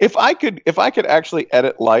 If I could actually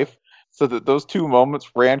edit life so that those 2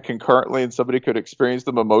 moments ran concurrently and somebody could experience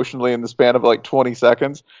them emotionally in the span of like 20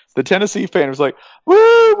 seconds, the Tennessee fan was like,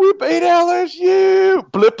 "Woo, we beat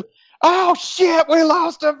LSU!" Blip. Oh shit, we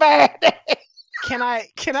lost to Vandy.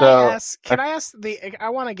 I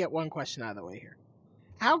want to get one question out of the way here.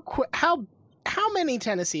 How many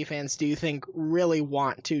Tennessee fans do you think really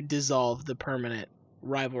want to dissolve the permanent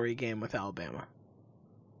rivalry game with Alabama?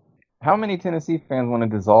 How many Tennessee fans want to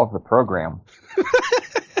dissolve the program?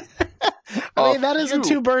 I I mean, that is a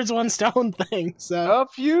two birds, one stone thing. So a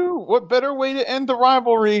few. What better way to end the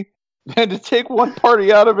rivalry than to take one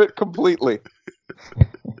party out of it completely?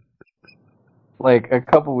 Like a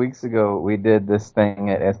couple weeks ago, we did this thing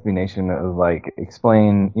at SB Nation that was like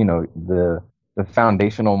explain, the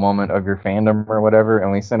foundational moment of your fandom or whatever,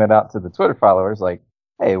 and we sent it out to the Twitter followers like,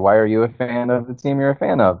 hey, why are you a fan of the team you're a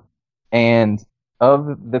fan of? And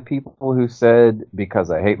of the people who said,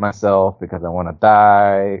 because I hate myself, because I want to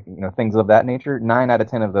die, things of that nature, 9 out of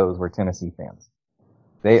 10 of those were Tennessee fans.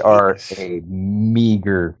 They are a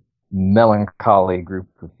meager, melancholy group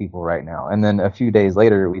of people right now. And then a few days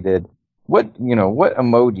later, we did, what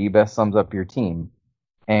emoji best sums up your team?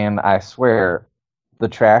 And I swear, the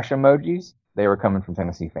trash emojis, they were coming from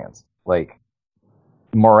Tennessee fans. Like,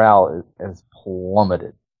 morale has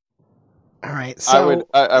plummeted. All right. So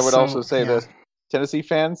I would also say this. Tennessee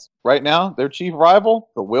fans, right now, their chief rival,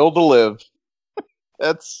 the will to live.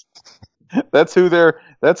 That's who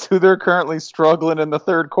they're currently struggling in the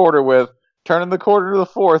third quarter with, turning the quarter to the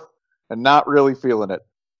fourth and not really feeling it.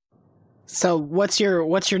 So what's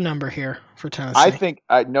your number here for Tennessee? I think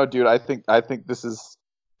this is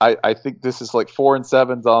like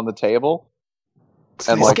 4-7's on the table.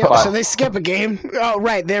 So they skip a game. Oh,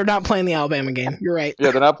 right. They're not playing the Alabama game. You're right.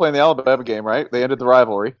 Yeah, they're not playing the Alabama game, right? They ended the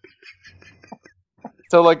rivalry.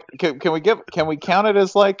 So, like, can we count it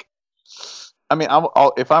as like? I mean,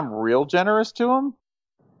 if I'm real generous to them,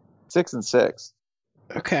 6-6.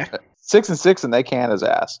 Okay. 6-6, and they can his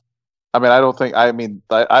ass. I mean, I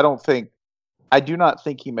do not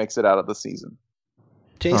think he makes it out of the season.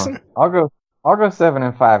 Jason, I'll go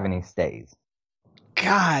 7-5, and he stays.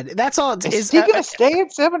 God, that's all. Is he gonna stay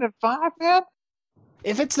at 7-5, man?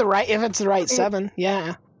 If it's the right 7,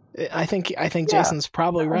 yeah. I think Jason's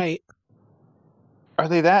probably right. Are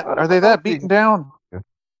they that beaten down?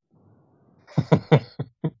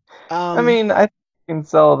 I mean, I can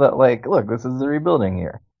sell that. Like, look, this is the rebuilding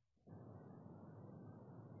year.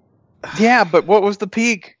 Yeah, but what was the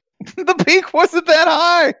peak? The peak wasn't that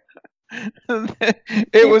high.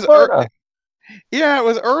 It was early. Yeah, it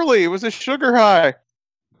was early. It was a sugar high. It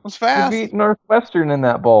was fast. You beat Northwestern in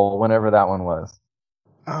that bowl, whenever that one was.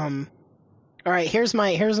 All right, here's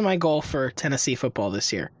my goal for Tennessee football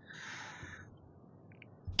this year.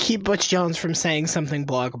 Keep Butch Jones from saying something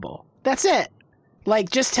bloggable. That's it. Like,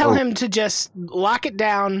 just tell him to just lock it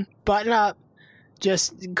down, button up,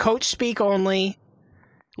 just coach speak only,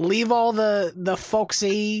 leave all the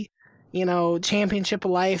folksy, championship of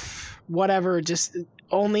life, whatever, just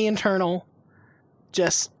only internal.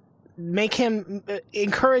 Just make him,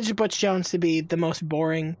 encourage Butch Jones to be the most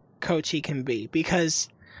boring coach he can be, because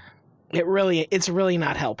it's really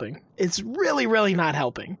not helping. It's really, really not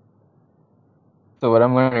helping. So what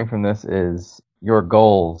I'm learning from this is your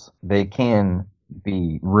goals, they can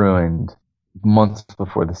be ruined months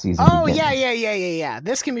before the season begins. Oh, yeah.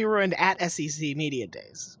 This can be ruined at SEC Media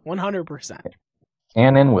Days. 100%.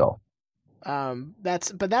 And in will.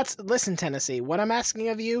 Listen, Tennessee, what I'm asking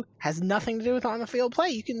of you has nothing to do with on the field play.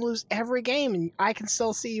 You can lose every game and I can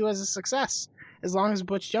still see you as a success as long as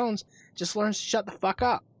Butch Jones just learns to shut the fuck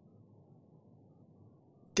up.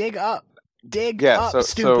 Dig up,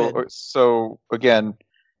 stupid. So again,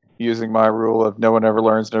 using my rule of no one ever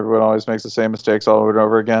learns and everyone always makes the same mistakes all over and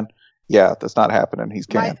over again. Yeah, that's not happening. He's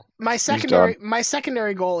canned. My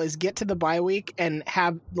secondary goal is get to the bye week and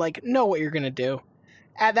know what you're gonna do.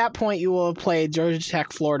 At that point, you will have played Georgia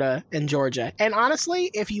Tech, Florida, and Georgia. And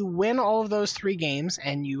honestly, if you win all of those 3 games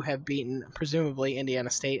and you have beaten, presumably, Indiana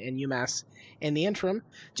State and UMass in the interim,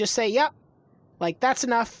 just say, yep, that's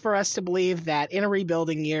enough for us to believe that in a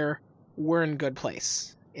rebuilding year, we're in a good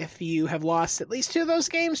place. If you have lost at least 2 of those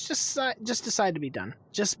games, just decide to be done.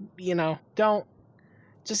 Just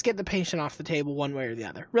get the patient off the table one way or the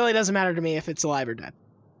other. Really doesn't matter to me if it's alive or dead.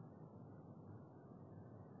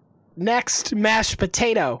 Next, mashed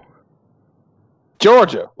potato.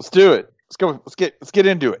 Georgia, let's do it. Let's go. Let's get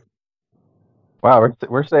into it. Wow,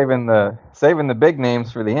 we're saving the big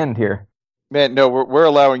names for the end here. Man, no, we're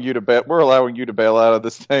allowing you to bet. We're allowing you to bail out of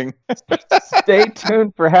this thing. Stay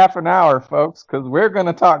tuned for half an hour, folks, because we're going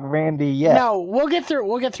to talk Vandy yet. No, we'll get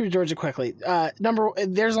through Georgia quickly.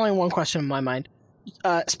 There's only one question in my mind.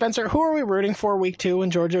 Spencer, who are we rooting for week 2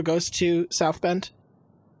 when Georgia goes to South Bend?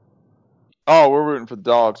 Oh, we're rooting for the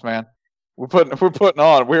dogs, man. We're putting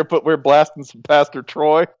on. We're blasting some Pastor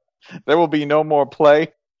Troy. There will be no more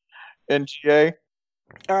play in GA.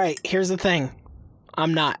 All right, here's the thing.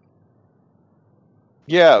 I'm not.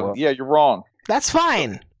 Yeah, you're wrong. That's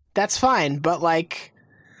fine. But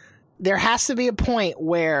there has to be a point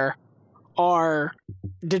where our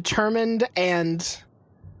determined and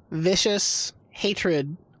vicious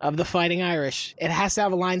hatred of the Fighting Irish. It has to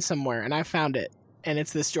have a line somewhere, and I found it. And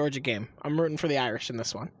it's this Georgia game. I'm rooting for the Irish in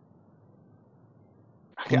this one.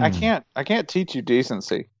 I can't teach you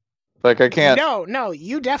decency. Like I can't. No,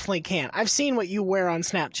 you definitely can't. I've seen what you wear on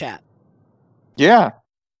Snapchat. Yeah,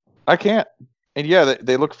 I can't. And yeah,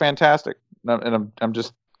 they look fantastic. And I'm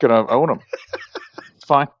just gonna own them. It's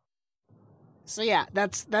fine. So yeah,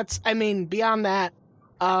 that's. I mean, beyond that,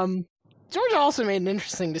 Georgia also made an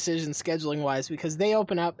interesting decision scheduling wise because they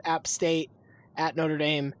open up App State at Notre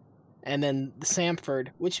Dame, and then the Samford,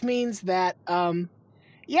 which means that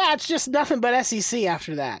it's just nothing but SEC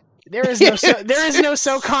after that. There is no there is no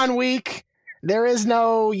SoCon week. There is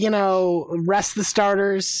no rest the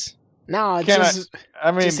starters. No, it's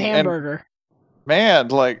just hamburger.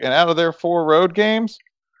 And out of their 4 road games,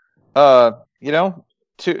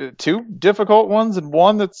 two difficult ones and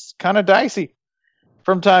one that's kind of dicey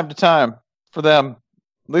from time to time for them.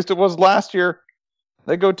 At least it was last year.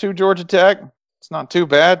 They go to Georgia Tech. It's not too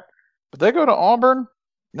bad. But they go to Auburn.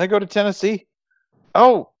 And they go to Tennessee.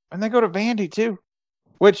 Oh, and they go to Vandy too.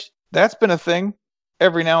 Which, that's been a thing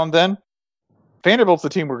every now and then. Vanderbilt's the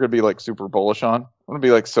team we're going to be super bullish on. I'm going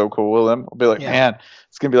to be so cool with them. I'll be man,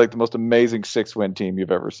 it's going to be the most amazing 6-win team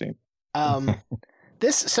you've ever seen.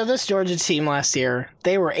 This Georgia team last year,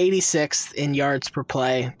 they were 86th in yards per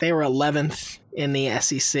play. They were 11th in the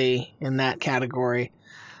SEC in that category.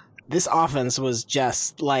 This offense was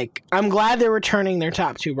just I'm glad they're returning their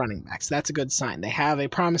top 2 running backs. That's a good sign. They have a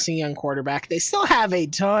promising young quarterback. They still have a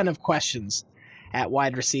ton of questions at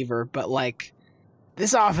wide receiver, but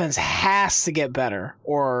this offense has to get better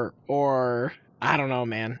or I don't know,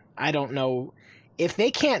 man. I don't know. If they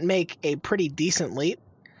can't make a pretty decent leap,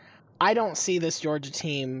 I don't see this Georgia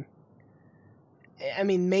team. I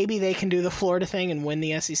mean, maybe they can do the Florida thing and win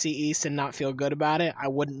the SEC East and not feel good about it. I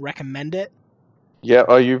wouldn't recommend it.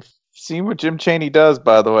 Yeah, you've seen what Jim Chaney does,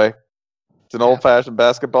 by the way. It's an old-fashioned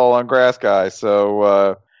basketball on grass guy.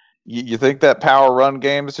 So you think that power run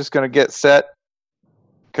game is just going to get set?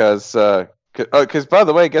 Because, by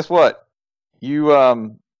the way, guess what? You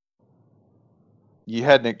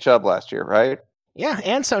had Nick Chubb last year, right? Yeah,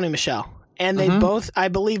 and Sony Michel. And they I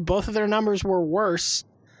believe both of their numbers were worse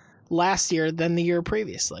last year than the year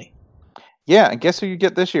previously. Yeah, and guess who you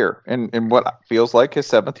get this year? In what feels like his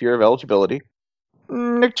 7th year of eligibility?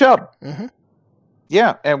 Nick Chubb. Mm-hmm.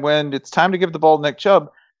 Yeah, and when it's time to give the ball to Nick Chubb,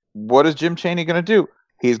 what is Jim Chaney going to do?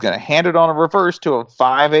 He's going to hand it on a reverse to a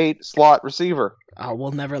 5'8" slot receiver. Oh,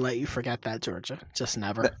 we'll never let you forget that, Georgia. Just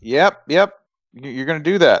never. Yep. You're going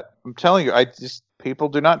to do that. I'm telling you, people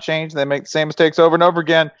do not change. They make the same mistakes over and over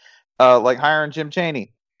again, like hiring Jim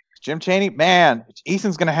Chaney. Jim Chaney, man,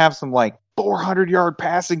 Easton's going to have some 400-yard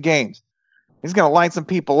passing games. He's going to light some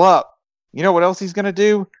people up. You know what else he's going to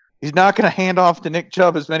do? He's not going to hand off to Nick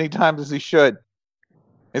Chubb as many times as he should.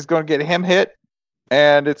 It's going to get him hit,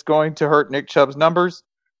 and it's going to hurt Nick Chubb's numbers,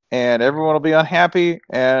 and everyone will be unhappy.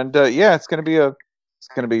 And it's going to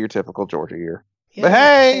be your typical Georgia year. Yeah. But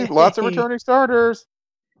hey, lots of returning starters.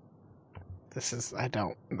 I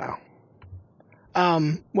don't know.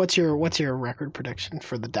 What's your record prediction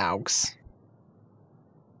for the Dogs?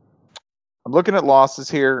 I'm looking at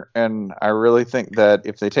losses here, and I really think that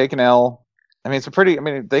if they take an L,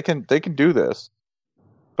 they can do this.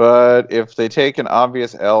 But if they take an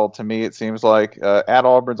obvious L, to me, it seems like at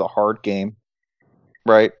Auburn's a hard game,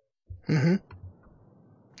 right? Mm-hmm.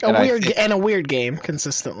 A weird game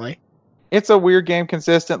consistently. It's a weird game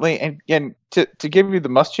consistently, and to give you the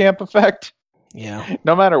Muschamp effect. Yeah.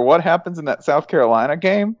 No matter what happens in that South Carolina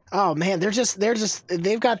game. Oh man, they've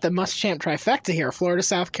got the Muschamp trifecta here: Florida,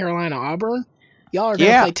 South Carolina, Auburn. Y'all are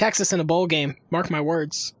gonna play Texas in a bowl game. Mark my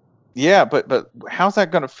words. Yeah, but how's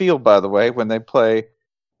that gonna feel, by the way, when they play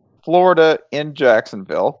Florida in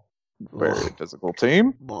Jacksonville? Very physical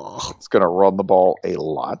team. It's gonna run the ball a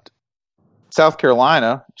lot. South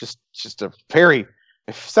Carolina, just a very.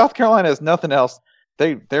 If South Carolina has nothing else,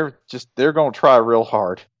 they're gonna try real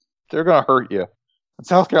hard. They're going to hurt you. And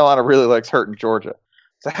South Carolina really likes hurting Georgia.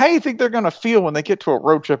 So how do you think they're going to feel when they get to a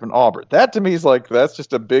road trip in Auburn? That to me is that's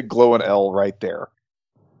just a big glowing L right there.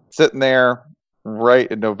 Sitting there right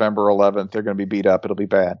in November 11th, they're going to be beat up. It'll be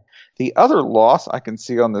bad. The other loss I can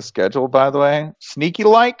see on the schedule, by the way,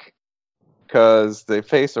 sneaky-like, because they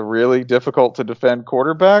face a really difficult to defend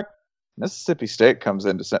quarterback. Mississippi State comes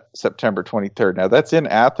into September 23rd. Now, that's in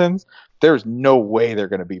Athens. There's no way they're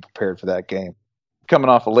going to be prepared for that game. Coming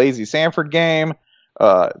off a lazy Samford game,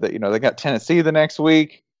 they got Tennessee the next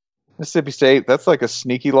week. Mississippi State, that's a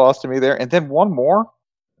sneaky loss to me there. And then one more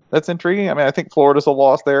that's intriguing. I think Florida's a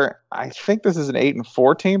loss there. I think this is an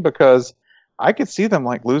 8-4 team because I could see them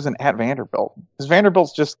losing at Vanderbilt. Because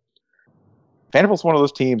Vanderbilt's just Vanderbilt's one of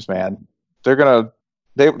those teams, man.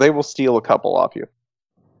 They will steal a couple off you.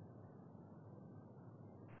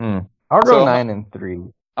 I'll go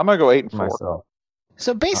 9-3. I'm gonna go 8-4 myself.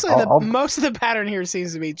 So basically, most of the pattern here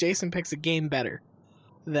seems to be Jason picks a game better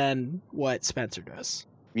than what Spencer does.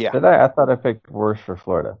 Yeah. Did I? I thought I picked worse for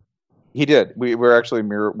Florida. He did. We're actually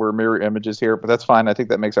mirror images here, but that's fine. I think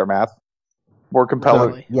that makes our math more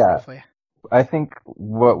compelling. Roughly. I think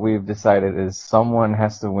what we've decided is someone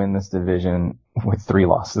has to win this division with 3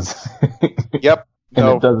 losses. Yep. And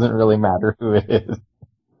it doesn't really matter who it is.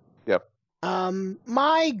 Yep.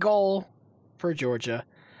 My goal for Georgia,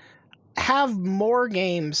 have more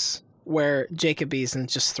games where Jacob Eason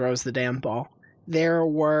just throws the damn ball. There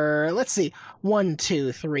were, let's see, 1,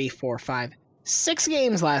 2, 3, 4, 5, 6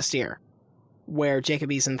 games last year where Jacob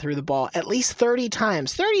Eason threw the ball at least 30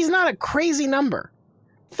 times. 30 is not a crazy number.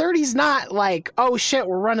 30's not like, oh shit,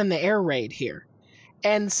 we're running the air raid here.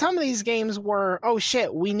 And some of these games were, oh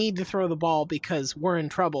shit, we need to throw the ball because we're in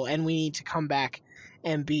trouble and we need to come back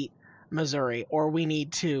and beat Missouri. Or we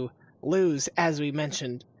need to lose, as we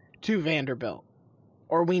mentioned, to Vanderbilt.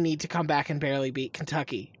 Or we need to come back and barely beat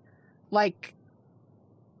Kentucky. Like,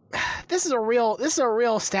 this is a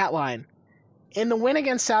real stat line. In the win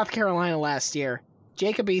against South Carolina last year,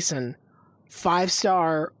 Jacob Eason,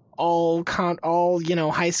 5-star, all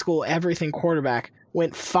high school everything quarterback,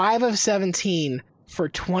 went 5 of 17 for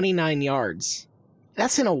 29 yards.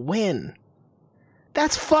 That's in a win.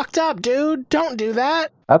 That's fucked up, dude. Don't do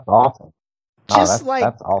that. That's awesome. That's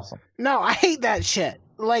awesome. No, I hate that shit.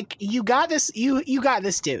 Like, you got this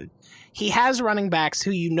dude. He has running backs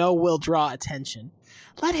who will draw attention.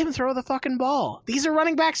 Let him throw the fucking ball. These are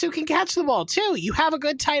running backs who can catch the ball, too. You have a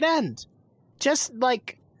good tight end. Just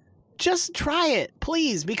try it,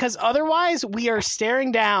 please, because otherwise we are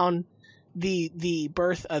staring down the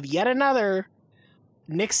birth of yet another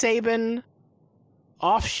Nick Saban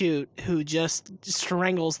offshoot who just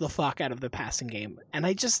strangles the fuck out of the passing game. And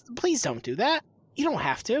please don't do that. You don't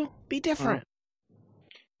have to. Be different.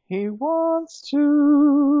 He wants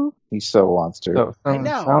to. He so wants to. So, I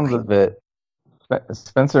know. Sounds of it.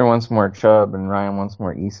 Spencer wants more Chubb and Ryan wants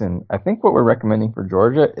more Eason. I think what we're recommending for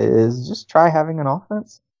Georgia is just try having an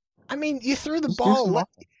offense. I mean, you threw the ball.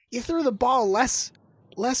 You threw the ball less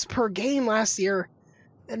per game last year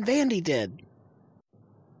than Vandy did.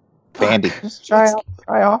 Vandy, just try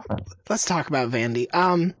offense. Let's talk about Vandy.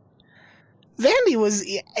 Vandy was.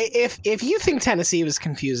 If you think Tennessee was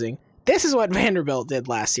confusing, this is what Vanderbilt did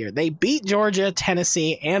last year. They beat Georgia,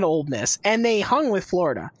 Tennessee, and Ole Miss, and they hung with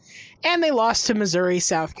Florida. And they lost to Missouri,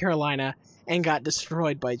 South Carolina, and got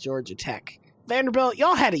destroyed by Georgia Tech. Vanderbilt,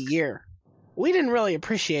 y'all had a year. We didn't really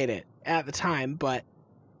appreciate it at the time, but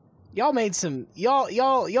y'all made some.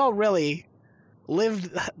 Y'all really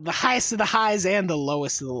lived the highest of the highs and the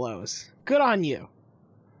lowest of the lows. Good on you.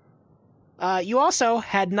 You also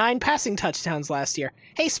had 9 passing touchdowns last year.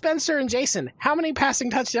 Hey, Spencer and Jason, how many passing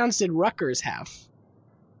touchdowns did Rutgers have?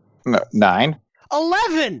 No, 9.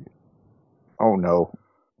 11. Oh no.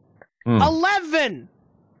 11.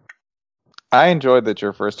 I enjoyed that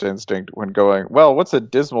your first instinct when going, well, what's a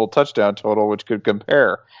dismal touchdown total which could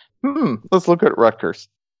compare? Let's look at Rutgers.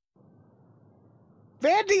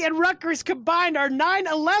 Vandy and Rutgers combined are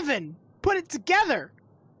 9-11. Put it together.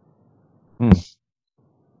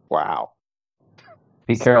 Wow.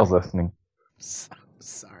 Pete Carroll's listening.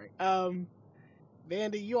 Sorry.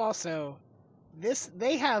 Vandy, you also...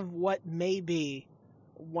 They have what may be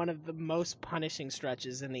one of the most punishing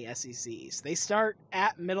stretches in the SEC East. They start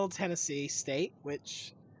at Middle Tennessee State,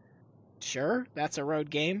 which, sure, that's a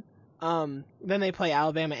road game. Then they play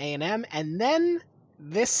Alabama A&M, and then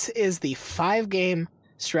this is the 5-game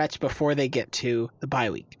stretch before they get to the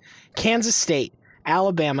bye week. Kansas State,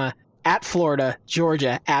 Alabama, at Florida,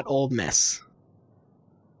 Georgia, at Ole Miss.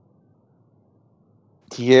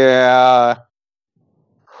 Yeah.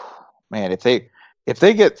 Man, if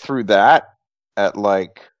they get through that at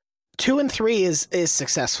 2 and 3 is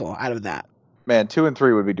successful out of that. Man, 2 and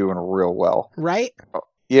 3 would be doing real well. Right?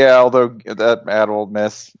 Yeah, although that at Ole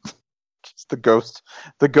Miss, just the ghost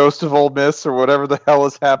of Ole Miss or whatever the hell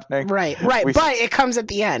is happening. Right. But it comes at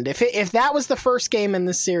the end. If that was the first game in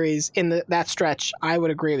the series in that stretch, I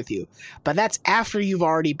would agree with you. But that's after you've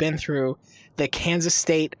already been through the Kansas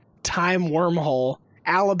State time wormhole,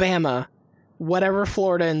 Alabama, whatever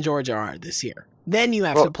Florida and Georgia are this year. Then you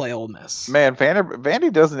have to play Ole Miss. Man,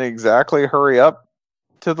 Vandy doesn't exactly hurry up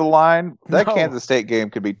to the line. That No. Kansas State game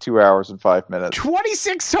could be 2 hours and 5 minutes.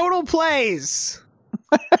 26 total plays.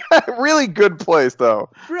 Really good plays, though.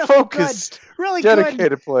 Really Focused, good. Really dedicated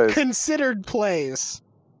good. plays. Considered plays.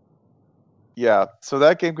 Yeah, so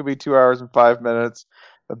that game could be 2 hours and 5 minutes.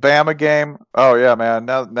 The Bama game. Oh yeah, man.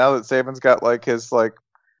 Now that Saban's got like his like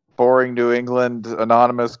boring New England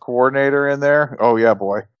anonymous coordinator in there. Oh yeah,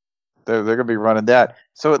 boy. They're gonna be running that.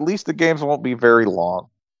 So at least the games won't be very long.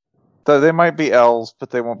 So they might be L's,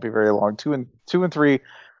 but they won't be very long. 2 and 3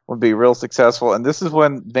 would be real successful. And this is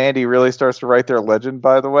when Vandy really starts to write their legend,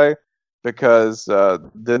 by the way, because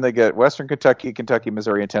then they get Western Kentucky,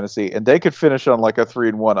 Missouri, and Tennessee, and they could finish on like a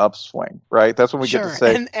 3-1 upswing, right? That's when we get to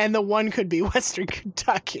say, and the one could be Western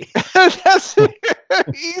Kentucky. That's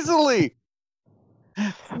easily.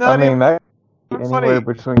 I mean, that anywhere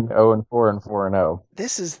between 0-4 and 4-0.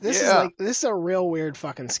 This is a real weird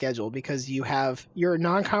fucking schedule because you have your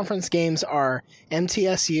non-conference games are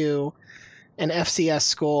MTSU, an FCS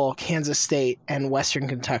school, Kansas State, and Western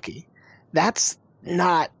Kentucky. That's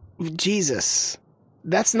not Jesus.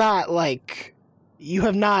 That's not like you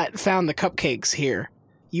have not found the cupcakes here.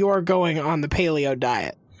 You are going on the paleo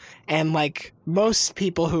diet. And like most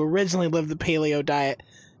people who originally lived the paleo diet,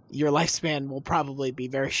 your lifespan will probably be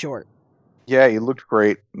very short. Yeah, you looked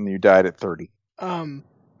great and you died at 30. I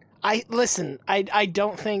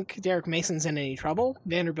don't think Derek Mason's in any trouble.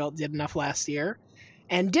 Vanderbilt did enough last year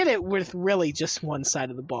and did it with really just one side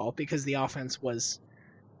of the ball because the offense was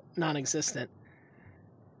non-existent.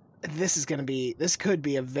 This could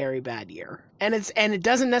be a very bad year. And it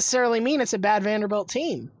doesn't necessarily mean it's a bad Vanderbilt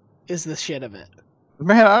team, is the shit of it.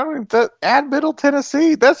 Man, I don't even at Middle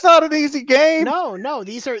Tennessee. That's not an easy game. No,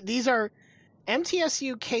 these are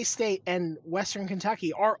MTSU, K-State, and Western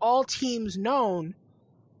Kentucky are all teams known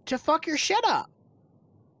to fuck your shit up.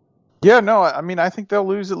 Yeah, no, I mean I think they'll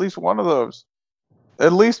lose at least one of those.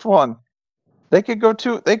 At least one. They could go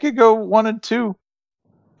 1-2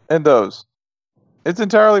 in those. It's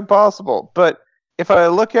entirely possible. But if I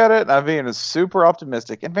look at it, I'm being super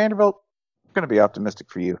optimistic. And Vanderbilt, I'm going to be optimistic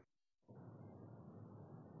for you.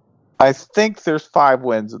 I think there's 5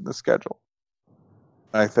 wins in the schedule.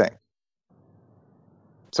 I think.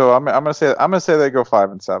 So I'm going to say they go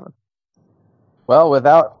 5-7. Well,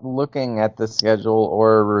 without looking at the schedule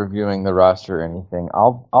or reviewing the roster or anything,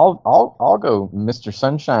 I'll go Mr.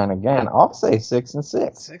 Sunshine again. I'll say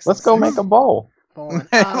 6-6. Let's go make a bowl.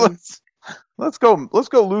 Let's go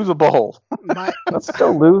lose a bowl. Let's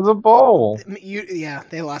go lose a bowl.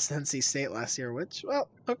 They lost to NC State last year, which, well,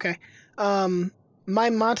 okay. My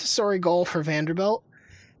Montessori goal for Vanderbilt,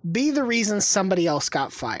 be the reason somebody else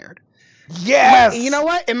got fired. Yes! You know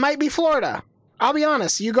what? It might be Florida. I'll be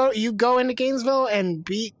honest. You go into Gainesville and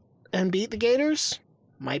beat the Gators.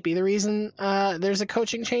 Might be the reason there's a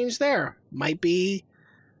coaching change there. Might be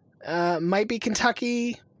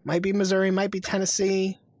Kentucky. Might be Missouri. Might be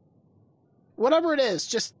Tennessee. Whatever it is,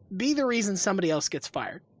 just be the reason somebody else gets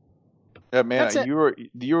fired. Yeah, man,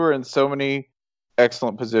 you were in so many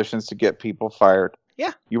excellent positions to get people fired.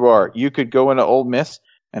 Yeah, you are. You could go into Ole Miss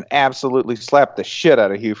and absolutely slap the shit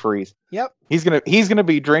out of Hugh Freeze. Yep, he's gonna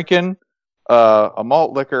be drinking a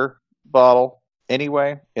malt liquor bottle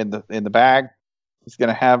anyway in the bag. He's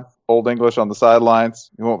gonna have Old English on the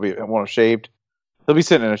sidelines. He won't have shaved. He'll be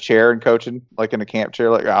sitting in a chair and coaching like in a camp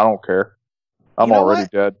chair. Like, I don't care. I'm already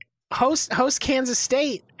dead. Host Kansas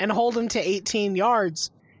State and hold them to 18 yards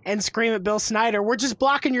and scream at Bill Snyder, "We're just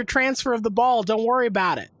blocking your transfer of the ball. Don't worry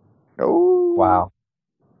about it." Oh, wow.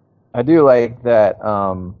 I do like that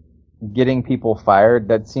getting people fired.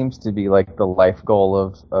 That seems to be like the life goal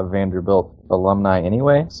of Vanderbilt alumni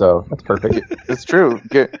anyway. So that's perfect. It's true.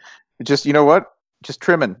 Just, you know what? Just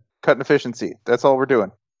trimming, cutting efficiency. That's all we're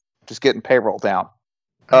doing. Just getting payroll down.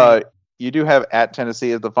 You do have at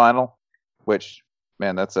Tennessee as the final, which,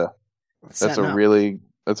 man, that's a really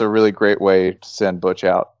great way to send Butch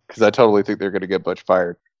out, because I totally think they're going to get Butch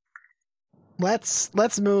fired.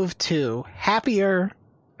 Let's move to happier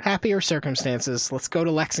circumstances. Let's go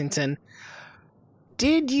to Lexington.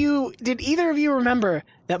 Did either of you remember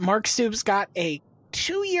that Mark Stoops got a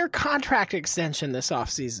 2-year contract extension this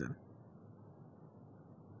offseason?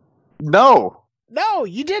 No,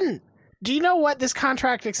 you didn't. Do you know what this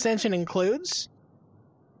contract extension includes?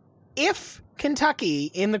 If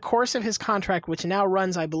Kentucky, in the course of his contract, which now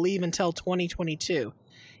runs, I believe, until 2022,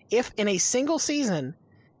 if in a single season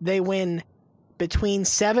they win between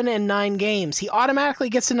 7 and 9 games, he automatically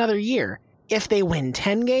gets another year. If they win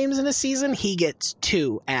 10 games in a season, he gets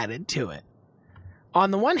 2 added to it.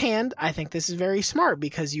 On the one hand, I think this is very smart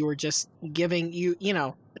because you were just giving a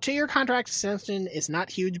 2-year contract extension is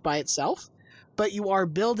not huge by itself, but you are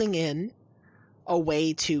building in a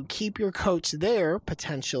way to keep your coach there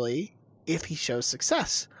potentially if he shows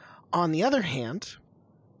success. On the other hand,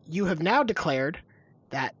 you have now declared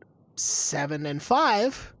that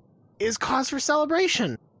 7-5 is cause for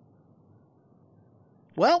celebration.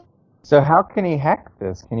 Well, So how can he hack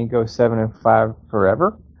this? Can he go 7-5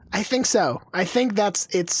 forever? I think so. I think that's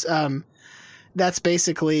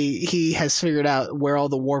basically he has figured out where all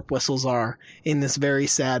the warp whistles are in this very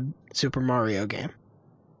sad Super Mario game.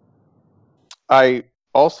 I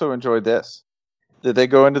also enjoyed this. That they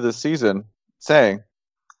go into the season saying,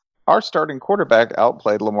 our starting quarterback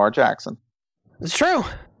outplayed Lamar Jackson. It's true.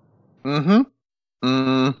 Mm-hmm.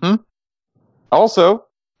 Mm-hmm. Also,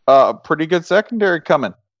 pretty good secondary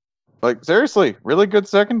coming. Like, seriously, really good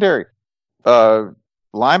secondary.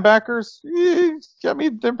 Linebackers, I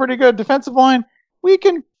mean, they're pretty good. Defensive line,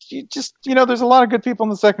 there's a lot of good people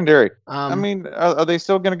in the secondary. I mean, are they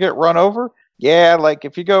still going to get run over? Yeah, like,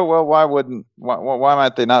 if you go, well, why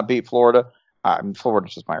might they not beat Florida? Florida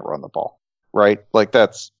just might run the ball, right? Like,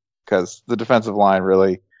 that's because the defensive line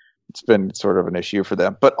really, it's been sort of an issue for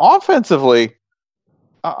them. But offensively,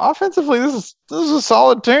 this is a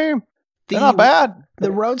solid team. They're not bad.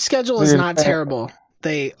 The road schedule is not terrible.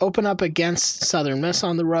 They open up against Southern Miss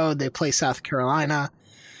on the road. They play South Carolina.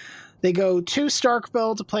 They go to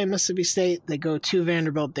Starkville to play Mississippi State. They go to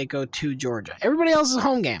Vanderbilt. They go to Georgia. Everybody else is a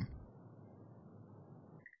home game.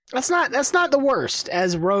 That's not the worst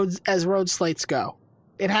as road slates go.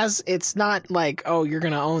 It's not like, oh, you're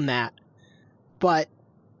gonna own that. But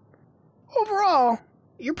overall,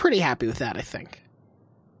 you're pretty happy with that, I think.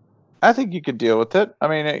 I think you could deal with it. I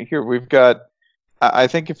mean, here we've got. I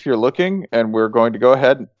think if you're looking, and we're going to go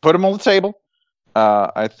ahead and put them on the table.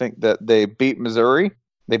 I think that they beat Missouri,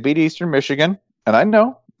 they beat Eastern Michigan, and I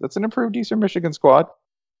know that's an improved Eastern Michigan squad.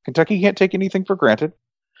 Kentucky can't take anything for granted.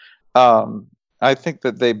 I think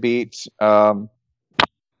that they beat. I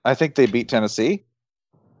think they beat Tennessee.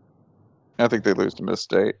 I think they lose to Miss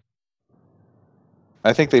State.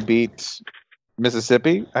 I think they beat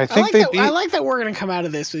Mississippi. I like that we're going to come out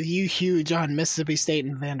of this with you huge on Mississippi State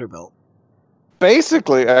and Vanderbilt.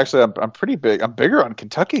 Basically, actually, I'm pretty big. I'm bigger on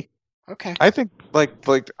Kentucky. Okay. I think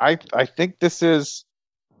I think this is,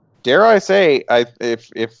 dare I say,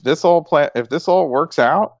 if this all works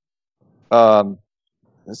out,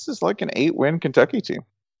 this is like an 8-win Kentucky team.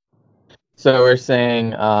 So we're saying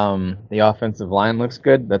the offensive line looks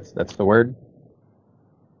good. That's the word.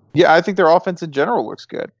 Yeah, I think their offense in general looks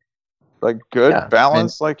good. Like good,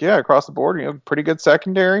 balance, across the board. Pretty good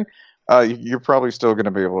secondary. You're probably still going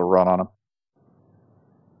to be able to run on them.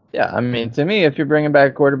 Yeah, I mean, to me, if you're bringing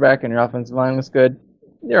back a quarterback and your offensive line looks good,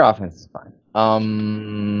 your offense is fine.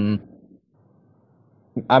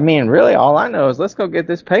 I mean, really, all I know is let's go get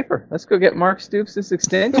this paper. Let's go get Mark Stoops this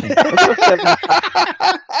extension.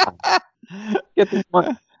 Get this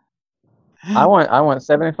money. I want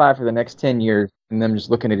 75 for the next 10 years, and them just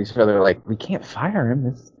looking at each other like, we can't fire him.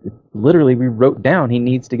 It's literally, we wrote down he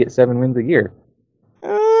needs to get 7 wins a year.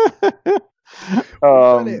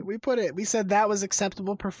 We said that was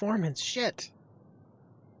acceptable performance. Shit.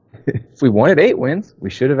 If we wanted 8 wins,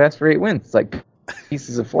 we should have asked for 8 wins. It's like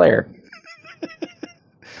pieces of flair.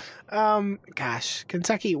 Gosh,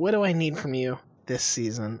 Kentucky, what do I need from you this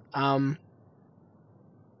season? You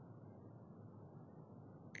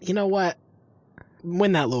know what?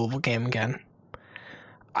 Win that Louisville game again.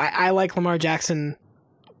 I like Lamar Jackson.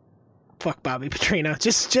 Fuck Bobby Petrino.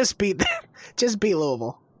 Just beat them. Just beat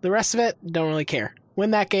Louisville. The rest of it, don't really care. Win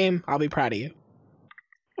that game, I'll be proud of you.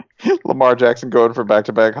 Lamar Jackson going for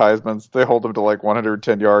back-to-back Heismans. They hold him to like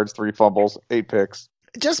 110 yards, 3 fumbles, 8 picks.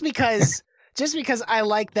 Just because I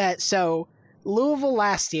like that. So Louisville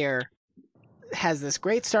last year has this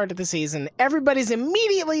great start to the season. Everybody's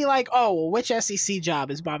immediately like, oh, well, which SEC job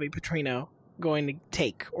is Bobby Petrino going to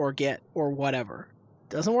take or get or whatever?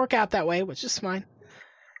 Doesn't work out that way, which is fine.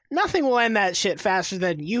 Nothing will end that shit faster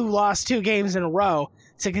than you lost 2 games in a row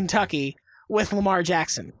to Kentucky with Lamar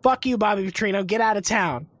Jackson. Fuck you, Bobby Petrino. Get out of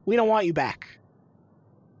town. We don't want you back.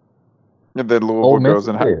 And then Louisville goes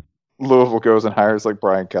and hires like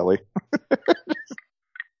Brian Kelly.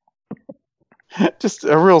 Just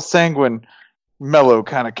a real sanguine, mellow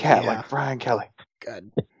kind of cat like Brian Kelly.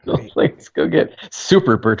 Good. Let's go get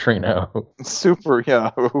Super Petrino. Super,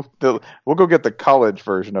 yeah. We'll go get the college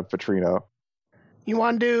version of Petrino. You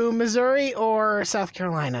want to do Missouri or South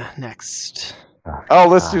Carolina next? Oh,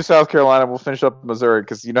 let's do South Carolina. We'll finish up Missouri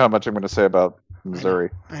because you know how much I'm going to say about Missouri.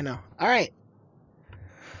 I know. All right.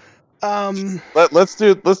 Let's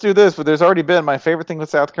do this. But there's already been my favorite thing with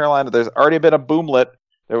South Carolina. There's already been a boomlet.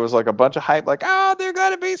 There was like a bunch of hype, like, oh, they're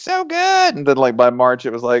going to be so good. And then like by March,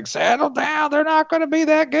 it was like, settle down. They're not going to be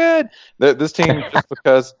that good. This team, just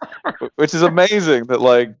because, which is amazing that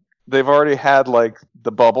like they've already had like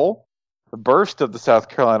the bubble, the burst of the South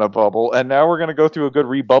Carolina bubble, and now we're going to go through a good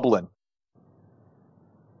rebubbling.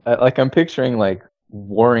 Like I'm picturing like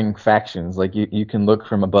warring factions. Like you can look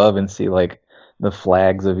from above and see like the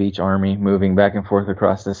flags of each army moving back and forth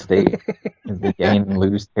across the state as they gain and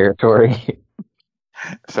lose territory.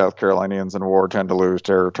 South Carolinians in war tend to lose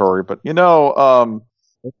territory, but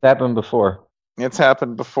It's happened before. it's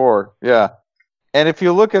happened before. Yeah. And if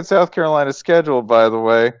you look at South Carolina's schedule, by the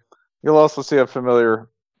way, you'll also see a familiar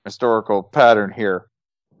historical pattern here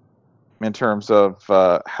in terms of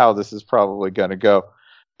how this is probably going to go.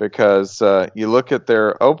 Because you look at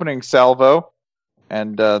their opening salvo,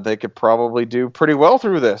 and they could probably do pretty well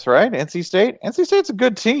through this, right? NC State's a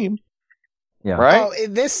good team. Yeah. Right? Oh,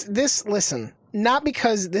 listen, not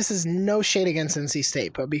because this is no shade against NC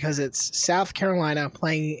State, but because it's South Carolina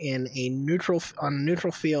playing on a neutral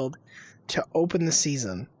field to open the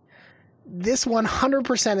season. This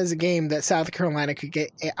 100% is a game that South Carolina could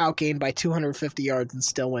get outgained by 250 yards and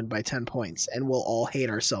still win by 10 points, and we'll all hate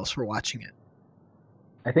ourselves for watching it.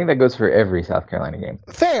 I think that goes for every South Carolina game.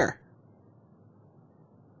 Fair.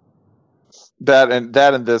 That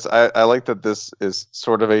and this, I like that this is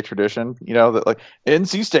sort of a tradition, that like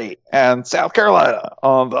NC State and South Carolina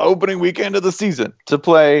on the opening weekend of the season to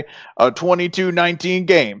play a 22-19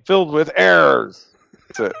 game filled with errors.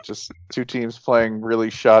 Just two teams playing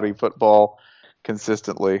really shoddy football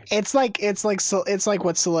consistently. It's like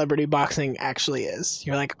what celebrity boxing actually is.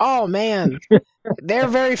 You're like, oh man, they're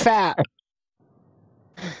very fat.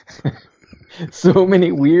 So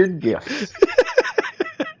many weird gifts.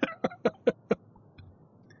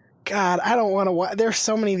 God, I don't want to watch. There's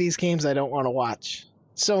so many of these games I don't want to watch.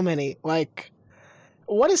 So many. Like,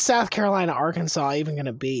 what is South Carolina, Arkansas even going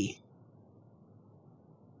to be?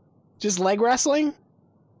 Just leg wrestling?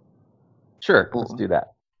 Sure, let's do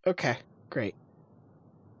that. Okay, great.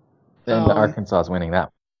 And Arkansas is winning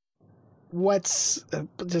that. What's...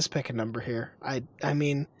 just pick a number here. I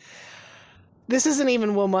mean, this isn't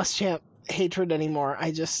even Will Muschamp hatred anymore.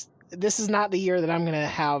 This is not the year that I'm going to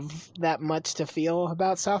have that much to feel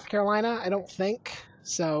about South Carolina, I don't think.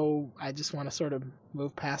 So I just want to sort of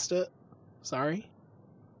move past it. Sorry.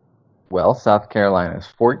 Well, South Carolina's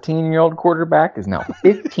 14-year-old quarterback is now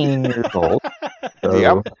 15 years old.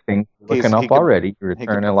 So things are looking up already. You're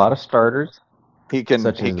returning a lot of starters, such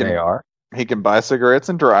as they are. He can buy cigarettes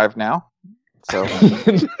and drive now. So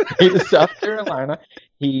in South Carolina,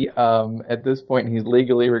 he at this point he's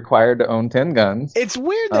legally required to own 10 guns. It's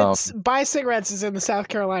weird that buy cigarettes is in the South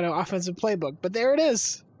Carolina offensive playbook, but there it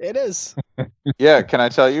is. It is. Yeah, can I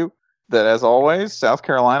tell you that as always, South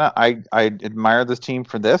Carolina, I admire this team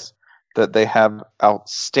for this, that they have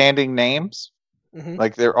outstanding names. Mm-hmm.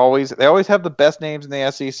 Like they always have the best names in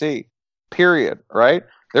the SEC. Period. Right?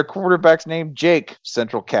 Their quarterback's named Jake,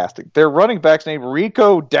 Central Casting. Their running back's named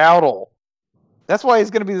Rico Dowdle. That's why he's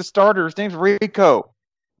going to be the starter. His name's Rico.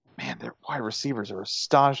 Man, their wide receivers are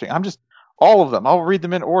astonishing. All of them. I'll read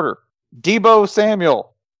them in order. Debo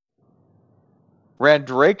Samuel.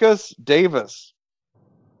 Randrakus Davis.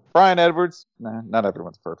 Brian Edwards. Nah, not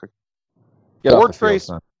everyone's perfect. Or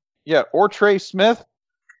Trey Smith.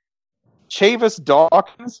 Chavis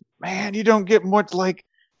Dawkins. Man, you don't get much like...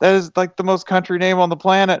 That is like the most country name on the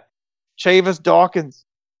planet. Chavis Dawkins.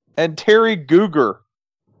 And Terry Guger.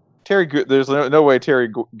 There's no way Terry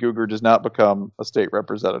Guger does not become a state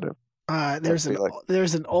representative. There's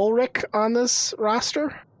an Ulrich on this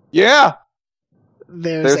roster. Yeah.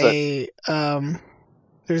 There's a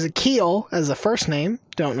Keel as a first name.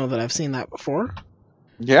 Don't know that I've seen that before.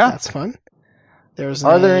 Yeah, that's fun.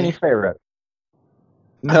 Are there any Pharaohs?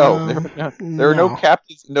 No, there are no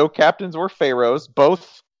captains. No captains or pharaohs.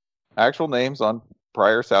 Both actual names on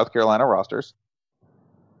prior South Carolina rosters.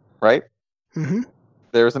 Right. Mm-hmm.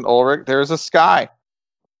 There's an Ulrich. There's a Sky.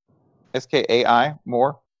 Skai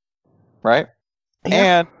more. Right.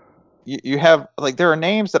 Yeah. And you have like there are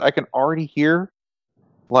names that I can already hear,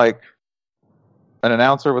 like an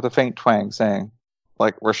announcer with a faint twang saying,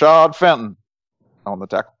 like Rashad Fenton on the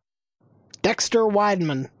tackle. Dexter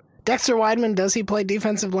Wideman. Dexter Wideman, does he play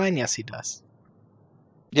defensive line? Yes, he does.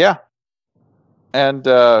 Yeah. And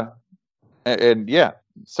yeah.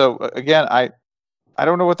 So again, I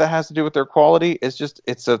don't know what that has to do with their quality.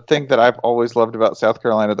 It's a thing that I've always loved about South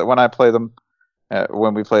Carolina, that when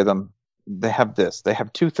we play them, they have this. They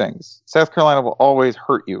have two things. South Carolina will always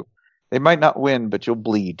hurt you. They might not win, but you'll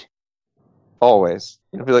bleed. Always.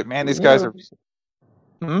 You'll be like, man, these guys are...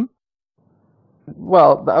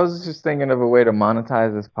 Well, I was just thinking of a way to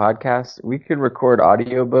monetize this podcast. We could record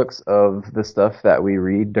audiobooks of the stuff that we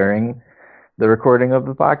read during the recording of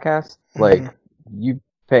the podcast. Mm-hmm. Like, you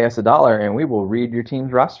pay us $1 and we will read your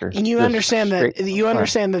team's roster. And you understand that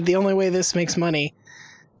the only way this makes money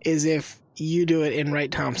is if you do it in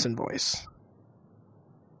Wright Thompson voice.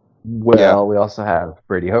 Well, we also have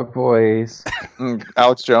Brady Hoke voice.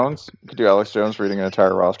 Alex Jones. You could do Alex Jones reading an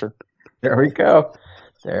entire roster. There we go.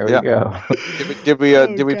 There we go. Did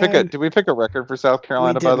we pick a record for South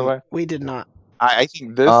Carolina? By the way, we did not. I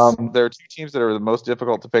think there are two teams that are the most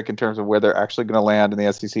difficult to pick in terms of where they're actually going to land in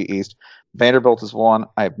the SEC East. Vanderbilt is one.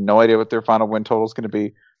 I have no idea what their final win total is going to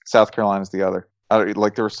be. South Carolina is the other.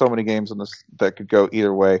 Like there were so many games in this that could go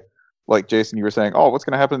either way. Like Jason, you were saying, oh, what's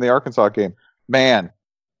going to happen in the Arkansas game? Man,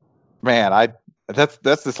 that's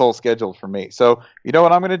this whole schedule for me. So you know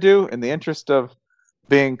what I'm going to do in the interest of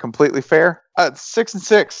being completely fair?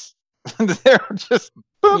 6-6. They're just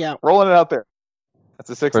rolling it out there. That's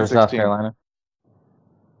a 6-6 South team. Carolina.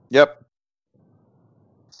 Yep.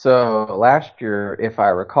 So last year, if I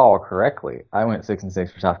recall correctly, I went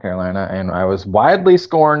 6-6 for South Carolina, and I was widely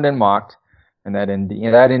scorned and mocked, and that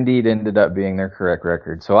indeed ended up being their correct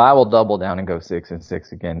record. So I will double down and go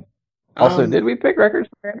 6-6 again. Also, did we pick records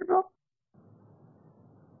for Vanderbilt?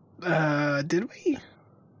 Did we?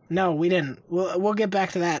 No, we didn't. We'll get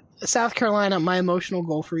back to that. South Carolina, my emotional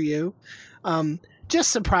goal for you.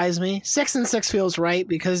 Just surprise me. 6-6 feels right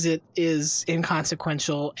because it is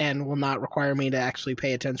inconsequential and will not require me to actually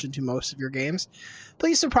pay attention to most of your games.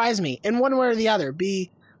 Please surprise me in one way or the other. Be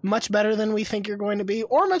much better than we think you're going to be,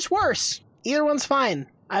 or much worse. Either one's fine.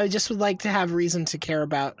 I just would like to have reason to care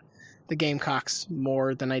about the Gamecocks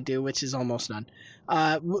more than I do, which is almost none.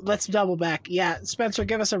 Let's double back. Yeah, Spencer,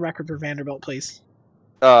 give us a record for Vanderbilt, please.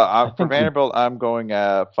 For Vanderbilt, I'm going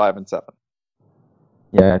 5-7.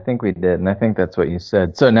 Yeah, I think we did, and I think that's what you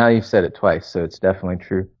said. So now you've said it twice, so it's definitely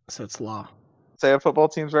true. So it's law. Say a football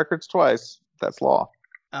team's records twice. That's law.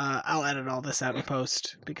 I'll edit all this out in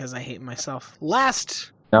post because I hate myself.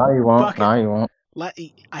 Last. No, you won't. Bucket. No, you won't.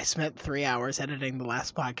 I spent 3 hours editing the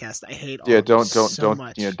last podcast. I hate all don't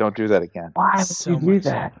much. Don't do that again. Why would you do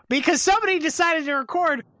that? Because somebody decided to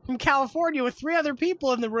record from California with 3 other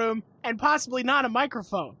people in the room and possibly not a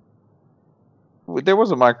microphone. There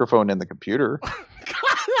was a microphone in the computer.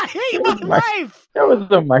 God, I hate my life. There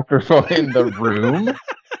was a microphone in the room.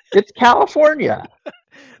 It's California.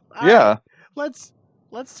 Yeah. Let's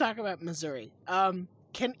talk about Missouri.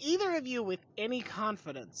 Can either of you, with any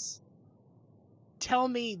confidence, tell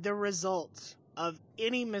me the result of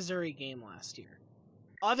any Missouri game last year?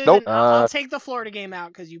 Other than I'll take the Florida game out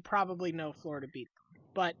because you probably know Florida beat them.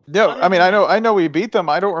 But no, I mean I know we beat them.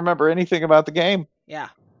 I don't remember anything about the game. Yeah.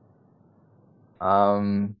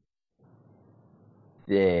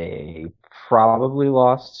 They probably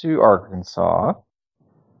lost to Arkansas.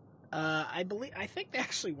 I think they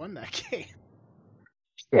actually won that game.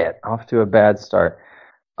 Shit, off to a bad start.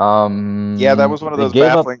 Yeah, that was one of those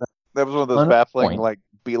baffling. That was one of those baffling like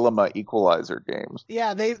Bielema equalizer games.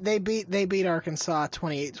 Yeah, they beat Arkansas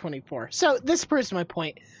 28-24. So this proves my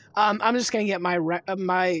point. I'm just gonna get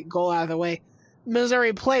my goal out of the way.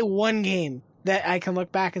 Missouri, play one game that I can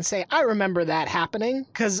look back and say I remember that happening,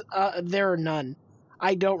 because there are none.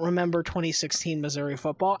 I don't remember 2016 Missouri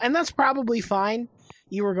football, and that's probably fine.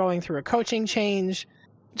 You were going through a coaching change.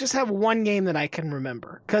 Just have one game that I can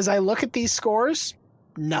remember, because I look at these scores,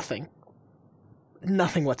 nothing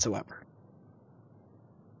whatsoever.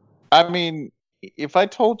 I mean, if I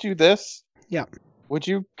told you this, yeah, would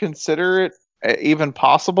you consider it even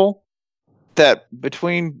possible that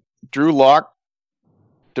between Drew Lock,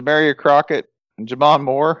 Demaria Crockett, and Jamon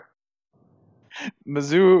Moore,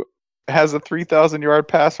 Mizzou has a 3,000-yard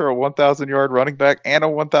passer, a 1,000-yard running back, and a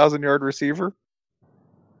 1,000-yard receiver?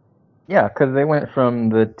 Yeah, because they went from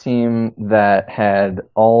the team that had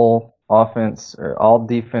all offense or all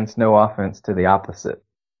defense, no offense, to the opposite.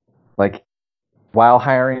 Like, while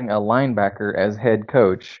hiring a linebacker as head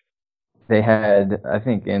coach, they had, I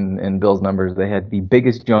think in Bill's numbers, they had the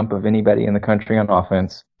biggest jump of anybody in the country on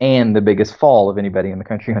offense and the biggest fall of anybody in the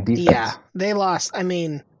country on defense. Yeah, they lost. I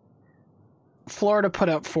mean, Florida put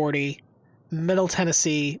up 40, Middle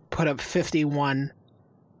Tennessee put up 51,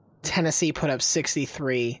 Tennessee put up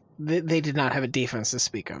 63. They did not have a defense to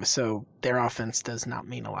speak of, so their offense does not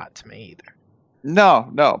mean a lot to me either.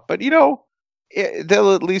 No, but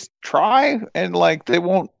they'll at least try, and like they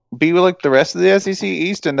won't be like the rest of the SEC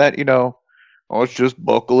East, and that let's just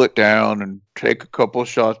buckle it down and take a couple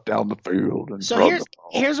shots down the field. And so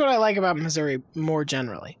here's what I like about Missouri more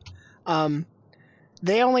generally.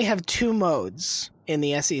 They only have 2 modes in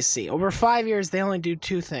the SEC. Over 5 years, they only do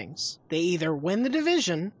 2 things. They either win the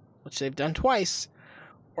division, which they've done twice,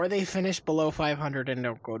 or they finish below 500 and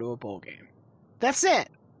don't go to a bowl game. That's it.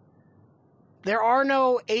 There are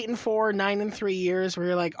no 8-4, 9-3 years where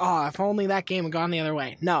you're like, oh, if only that game had gone the other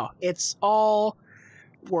way. No,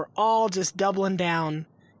 we're all just doubling down,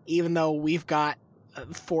 even though we've got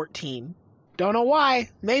 14. Don't know why.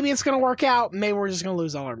 Maybe it's going to work out. Maybe we're just going to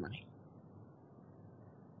lose all our money.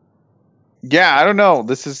 Yeah, I don't know.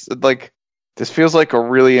 This feels like a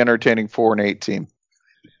really entertaining 4-8 team.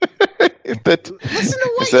 Listen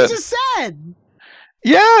to what you just said.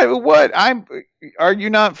 Yeah, what? Are you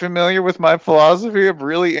not familiar with my philosophy of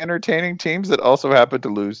really entertaining teams that also happen to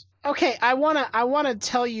lose? Okay, I wanna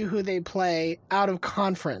tell you who they play out of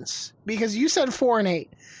conference because you said 4-8.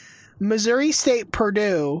 Missouri State,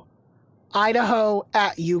 Purdue, Idaho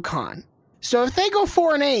at UConn. So if they go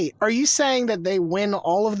 4-8, are you saying that they win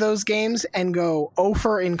all of those games and go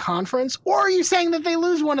 0 in conference, or are you saying that they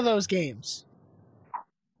lose one of those games?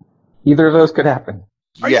 Either of those could happen.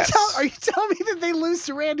 Are you telling me that they lose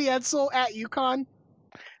to Randy Edsel at UConn?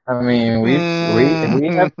 I mean, we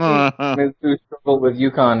have teams who struggle with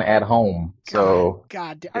UConn at home. So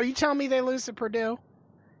God, are you telling me they lose to Purdue?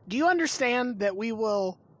 Do you understand that we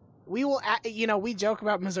will, we joke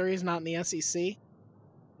about Missouri's not in the SEC.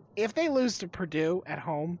 If they lose to Purdue at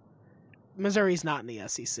home, Missouri's not in the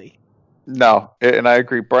SEC. No, and I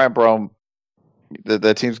agree. Brian Brome,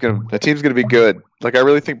 the team's gonna be good. Like I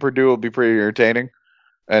really think Purdue will be pretty entertaining.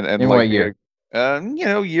 And in what year?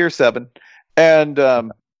 Year 7, and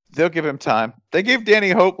they'll give him time. They gave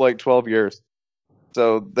Danny Hope like 12 years,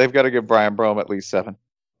 so they've got to give Brian Brome at least 7.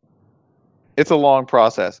 It's a long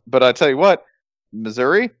process, but I tell you what,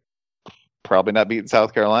 Missouri probably not beating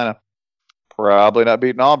South Carolina, probably not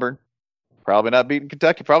beating Auburn, probably not beating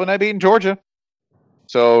Kentucky, probably not beating Georgia.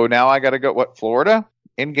 So now I got to go Florida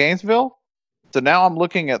in Gainesville. So now I'm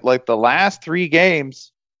looking at like the last 3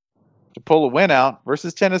 games to pull a win out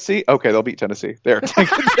versus Tennessee. Okay, they'll beat Tennessee. There.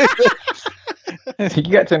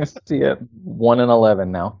 You got Tennessee at 1-11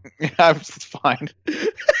 now. Yeah, I'm fine.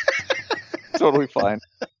 Totally fine.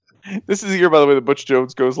 This is the year, by the way, that Butch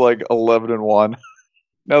Jones goes like 11-1.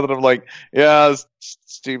 Now that I'm like, yeah, this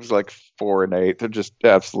team's like 4-8. They're just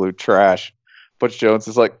absolute trash. Butch Jones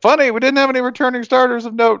is like, funny, we didn't have any returning starters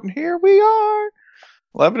of note, and here we are.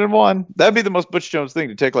 11-1. That'd be the most Butch Jones thing,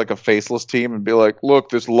 to take like a faceless team and be like, look,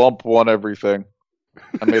 this lump won everything.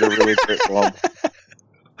 I made a really great lump.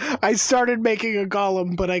 I started making a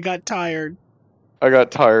golem, but I got tired. I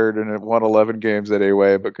got tired and it won 11 games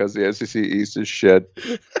anyway because the SEC East is shit.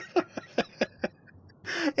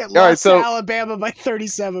 It lost to Alabama by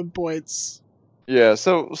 37 points. Yeah,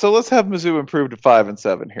 so let's have Mizzou improve to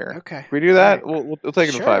 5-7 here. Okay. If we do that, right. we'll take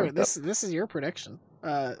it to 5. This is your prediction.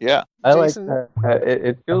 Yeah, I Jason? Like that.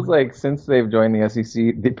 It feels like since they've joined the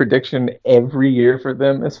SEC, the prediction every year for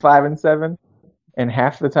them is 5-7, and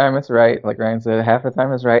half the time it's right. Like Ryan said, half the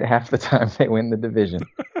time it's right, half the time they win the division.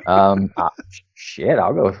 Shit,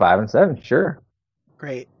 I'll go with 5-7. Sure.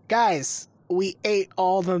 Great, guys. We ate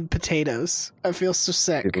all the potatoes. I feel so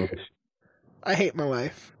sick. I hate my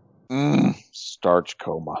life. Starch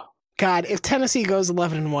coma. God, if Tennessee goes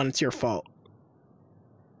 11-1, it's your fault.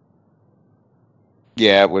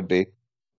 Yeah, it would be.